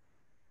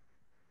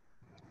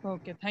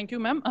 Okay, thank you,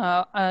 ma'am.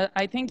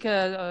 I think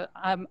I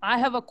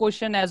have a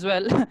question as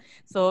well.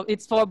 So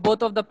it's for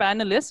both of the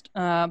panelists.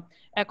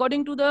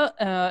 According to the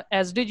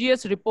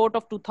SDGs report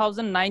of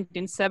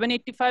 2019,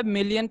 785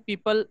 million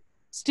people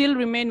still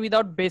remain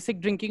without basic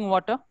drinking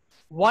water.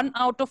 1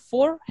 out of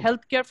 4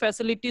 healthcare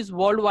facilities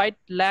worldwide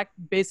lack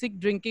basic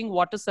drinking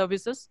water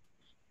services.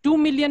 2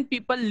 million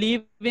people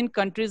live in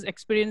countries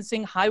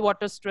experiencing high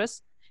water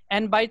stress,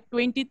 and by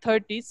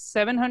 2030,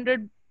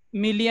 700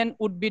 million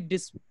would be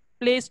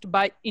displaced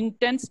by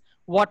intense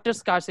water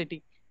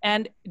scarcity.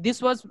 And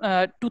this was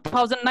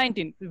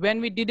 2019,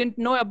 when we didn't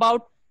know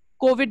about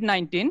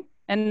COVID-19,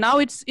 and now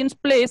it's in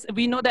place.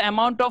 We know the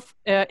amount of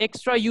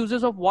extra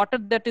uses of water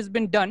that has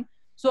been done.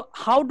 So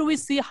how do we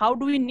see, how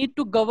do we need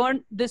to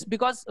govern this?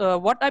 Because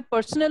what I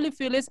personally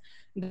feel is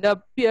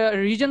the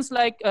regions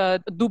like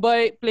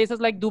Dubai, places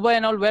like Dubai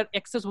and all, where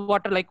excess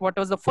water, like what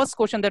was the first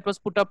question that was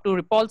put up to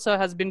Repaul sir,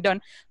 has been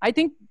done. I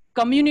think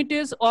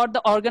communities or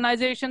the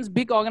organizations,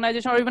 big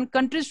organizations, or even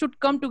countries should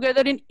come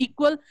together in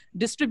equal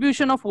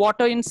distribution of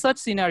water in such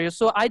scenarios.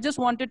 So I just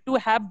wanted to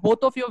have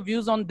both of your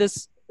views on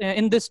this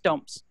in these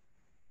terms.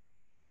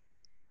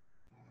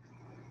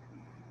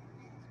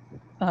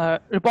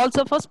 Repaul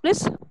sir first,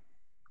 please.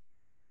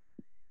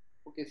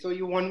 Okay, so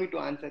you want me to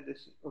answer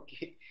this?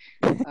 Okay.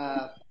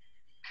 Uh,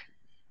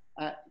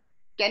 uh,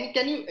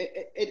 can you?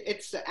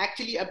 It's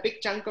actually a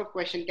big chunk of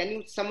question. Can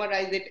you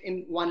summarize it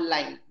in one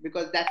line?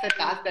 Because that's a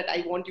task that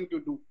I want you to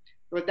do.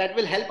 So that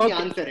will help me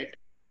answer it.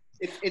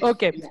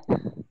 Okay. Yeah.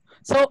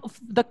 So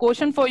the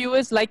question for you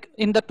is, like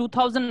in the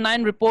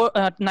 2009 report,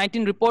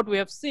 19 report, we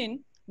have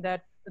seen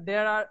that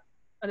there are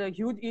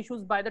huge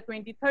issues by the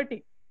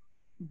 2030.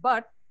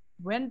 But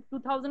when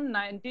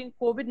 2019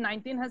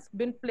 COVID-19 has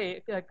been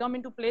come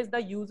into place,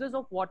 the uses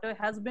of water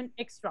has been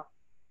extra.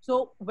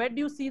 So where do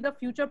you see the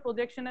future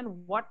projection,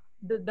 and what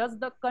does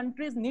the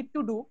countries need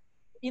to do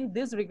in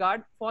this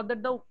regard for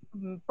that the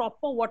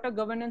proper water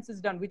governance is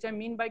done, which I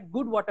mean by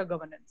good water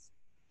governance?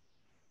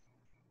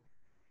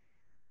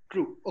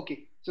 True.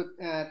 Okay. So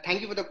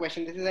thank you for the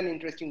question. This is an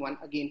interesting one.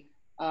 Again,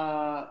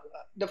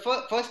 the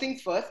first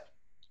things first.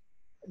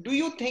 Do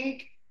you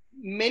think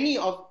many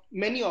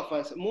of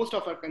us, most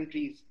of our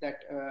countries,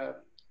 that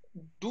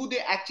do they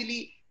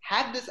actually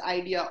have this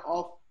idea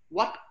of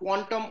what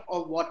quantum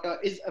of water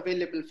is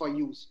available for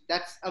use?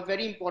 That's a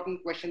very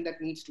important question that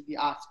needs to be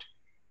asked.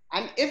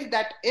 And if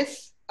that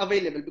is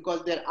available,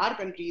 because there are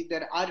countries,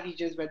 there are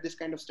regions where this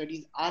kind of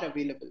studies are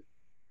available,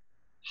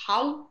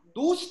 how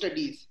those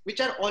studies which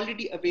are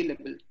already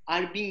available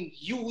are being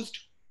used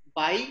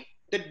by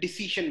the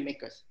decision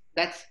makers.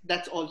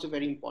 That's also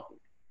very important.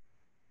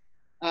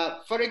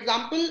 For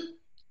example,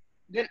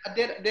 there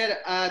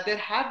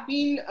have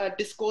been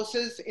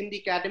discourses in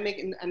the academic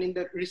and in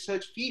the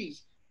research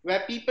fields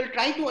where people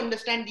try to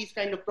understand these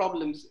kind of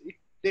problems.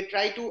 They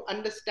try to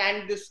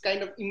understand this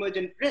kind of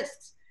emergent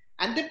risks,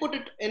 and they put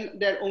it in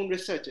their own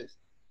researches.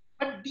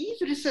 But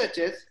these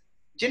researches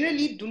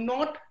generally do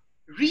not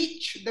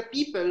reach the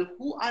people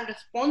who are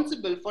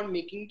responsible for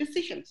making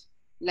decisions,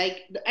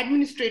 like the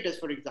administrators,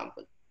 for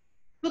example.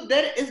 So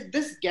there is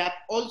this gap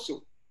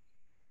also,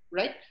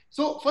 right?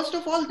 So first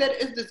of all, there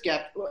is this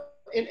gap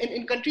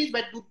in countries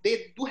where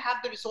they do have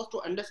the resource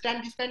to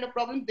understand these kind of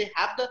problems. They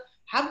have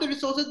the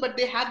resources, but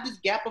they have this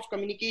gap of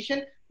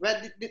communication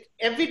where the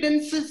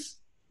evidences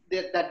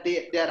that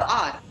there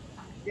are,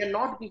 they are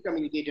not being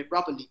communicated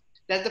properly.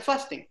 That's the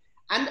first thing.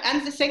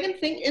 And the second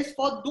thing is,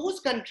 for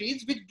those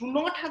countries which do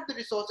not have the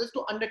resources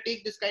to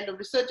undertake this kind of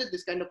research,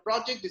 this kind of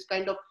project, this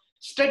kind of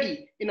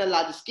study in a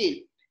large scale,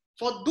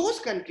 for those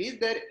countries,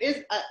 there is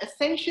an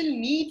essential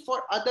need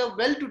for other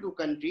well-to-do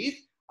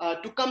countries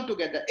to come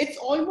together. It's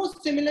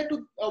almost similar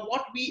to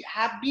what we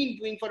have been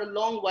doing for a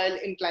long while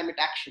in climate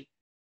action.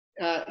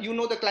 You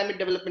know, the climate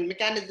development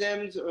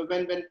mechanisms,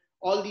 when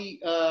all the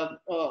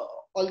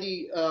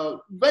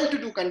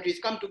well-to-do countries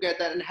come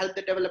together and help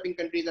the developing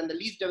countries and the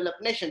least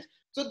developed nations.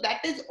 So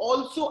that is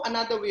also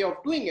another way of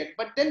doing it.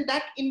 But then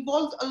that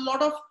involves a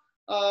lot of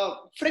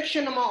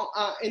friction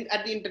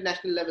at the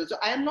international level. So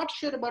I am not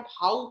sure about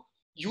how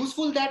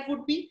useful that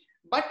would be.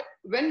 But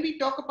when we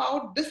talk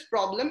about this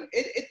problem,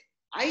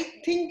 I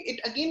think it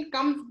again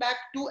comes back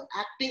to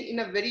acting in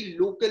a very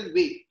local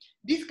way.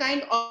 These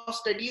kind of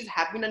studies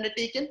have been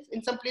undertaken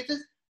in some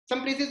places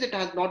it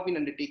has not been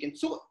undertaken.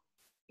 So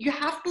you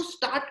have to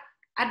start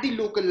at the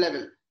local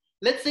level.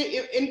 Let's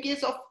say in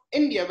case of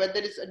India, where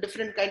there is a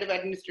different kind of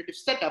administrative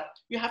setup,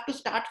 you have to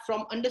start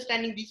from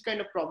understanding these kind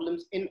of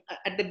problems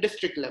at the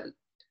district level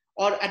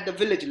or at the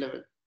village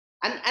level.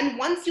 And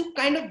once you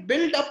kind of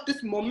build up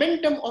this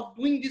momentum of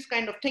doing these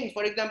kind of things,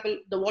 for example,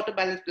 the water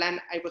balance plan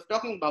I was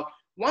talking about,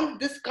 once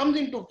this comes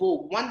into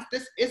vogue, once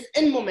this is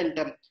in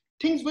momentum,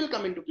 things will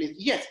come into place.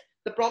 Yes,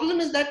 the problem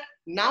is that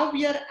now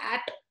we are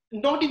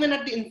not even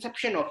at the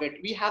inception of it.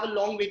 We have a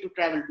long way to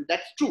travel to.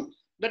 That's true.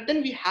 But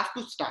then we have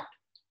to start.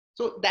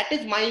 So that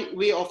is my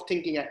way of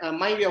thinking,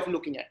 my way of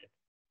looking at it.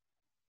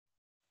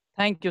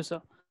 Thank you,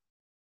 sir.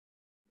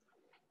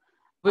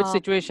 Which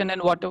situation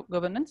and water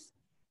governance?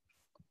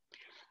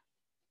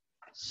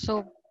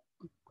 So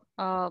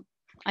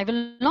I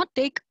will not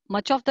take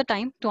much of the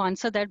time to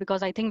answer that,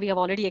 because I think we have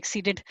already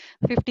exceeded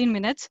 15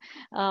 minutes.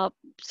 So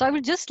I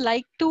would just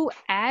like to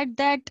add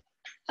that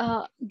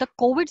the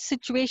COVID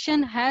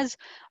situation has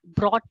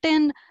brought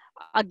in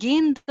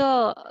again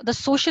the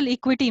social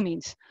equity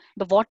means.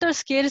 The water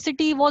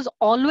scarcity was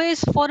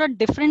always for a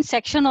different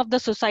section of the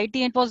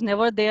society. It was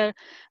never there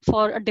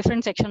for a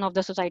different section of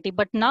the society.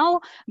 But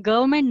now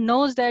government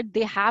knows that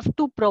they have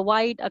to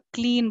provide a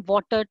clean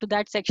water to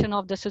that section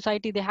of the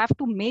society. They have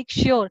to make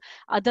sure,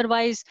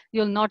 otherwise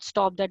you'll not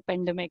stop that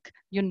pandemic.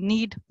 You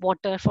need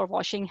water for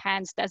washing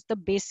hands. That's the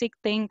basic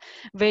thing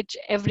which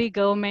every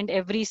government,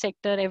 every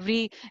sector,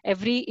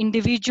 every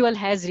individual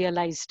has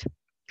realized.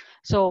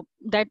 So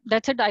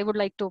that's it I would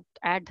like to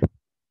add.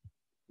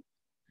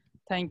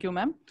 Thank you,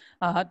 ma'am.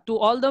 To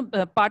all the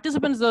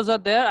participants, those are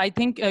there. I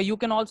think you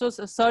can also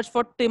search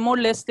for Timor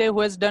Leste,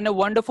 who has done a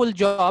wonderful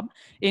job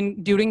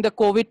in during the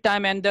COVID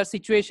time and the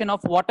situation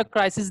of water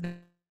crisis.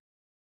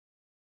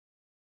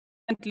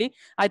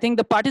 I think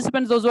the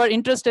participants, those who are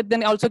interested,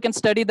 then also can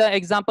study the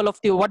example of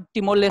what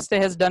Timor Leste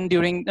has done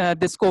during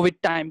this COVID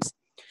times.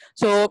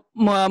 So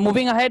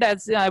moving ahead,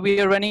 as we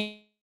are running,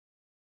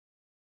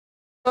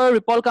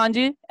 Repaul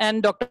Kanji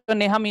and Dr.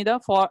 Neha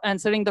Midha for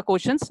answering the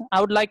questions.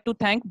 I would like to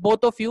thank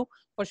both of you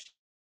for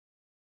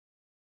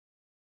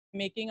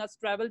making us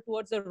travel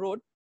towards a road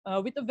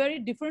with a very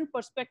different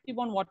perspective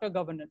on water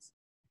governance.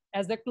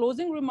 As a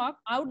closing remark,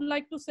 I would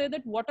like to say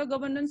that water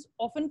governance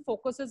often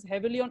focuses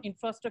heavily on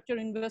infrastructure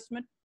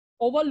investment,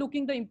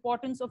 overlooking the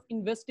importance of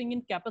investing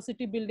in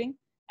capacity building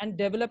and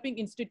developing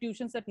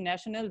institutions at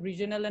national,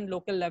 regional, and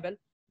local level.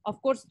 Of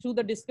course, through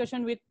the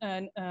discussion with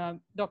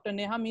Dr.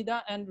 Neha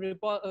Midha and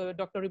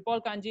Dr.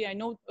 Repaul Kanji, I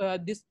know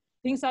these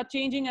things are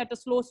changing at a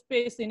slow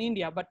pace in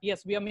India, but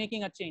yes, we are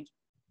making a change.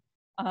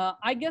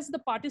 I guess the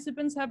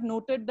participants have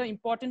noted the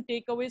important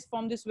takeaways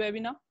from this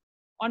webinar.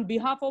 On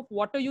behalf of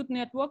Water Youth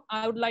Network,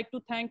 I would like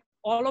to thank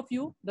all of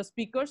you, the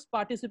speakers,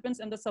 participants,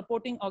 and the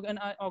supporting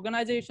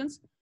organizations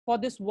for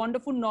this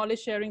wonderful knowledge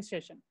sharing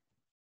session.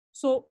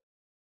 So,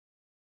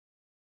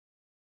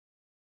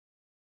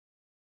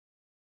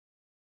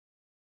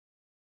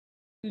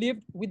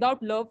 lived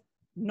without love,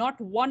 not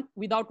one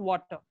without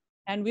water.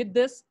 And with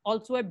this,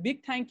 also a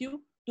big thank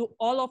you to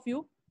all of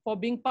you for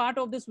being part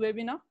of this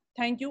webinar.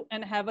 Thank you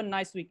and have a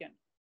nice weekend.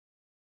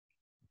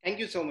 Thank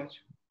you so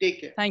much.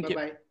 Take care. Thank you.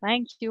 Bye-bye.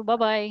 Thank you.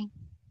 Bye-bye.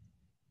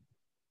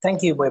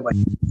 Thank you.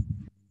 Bye-bye.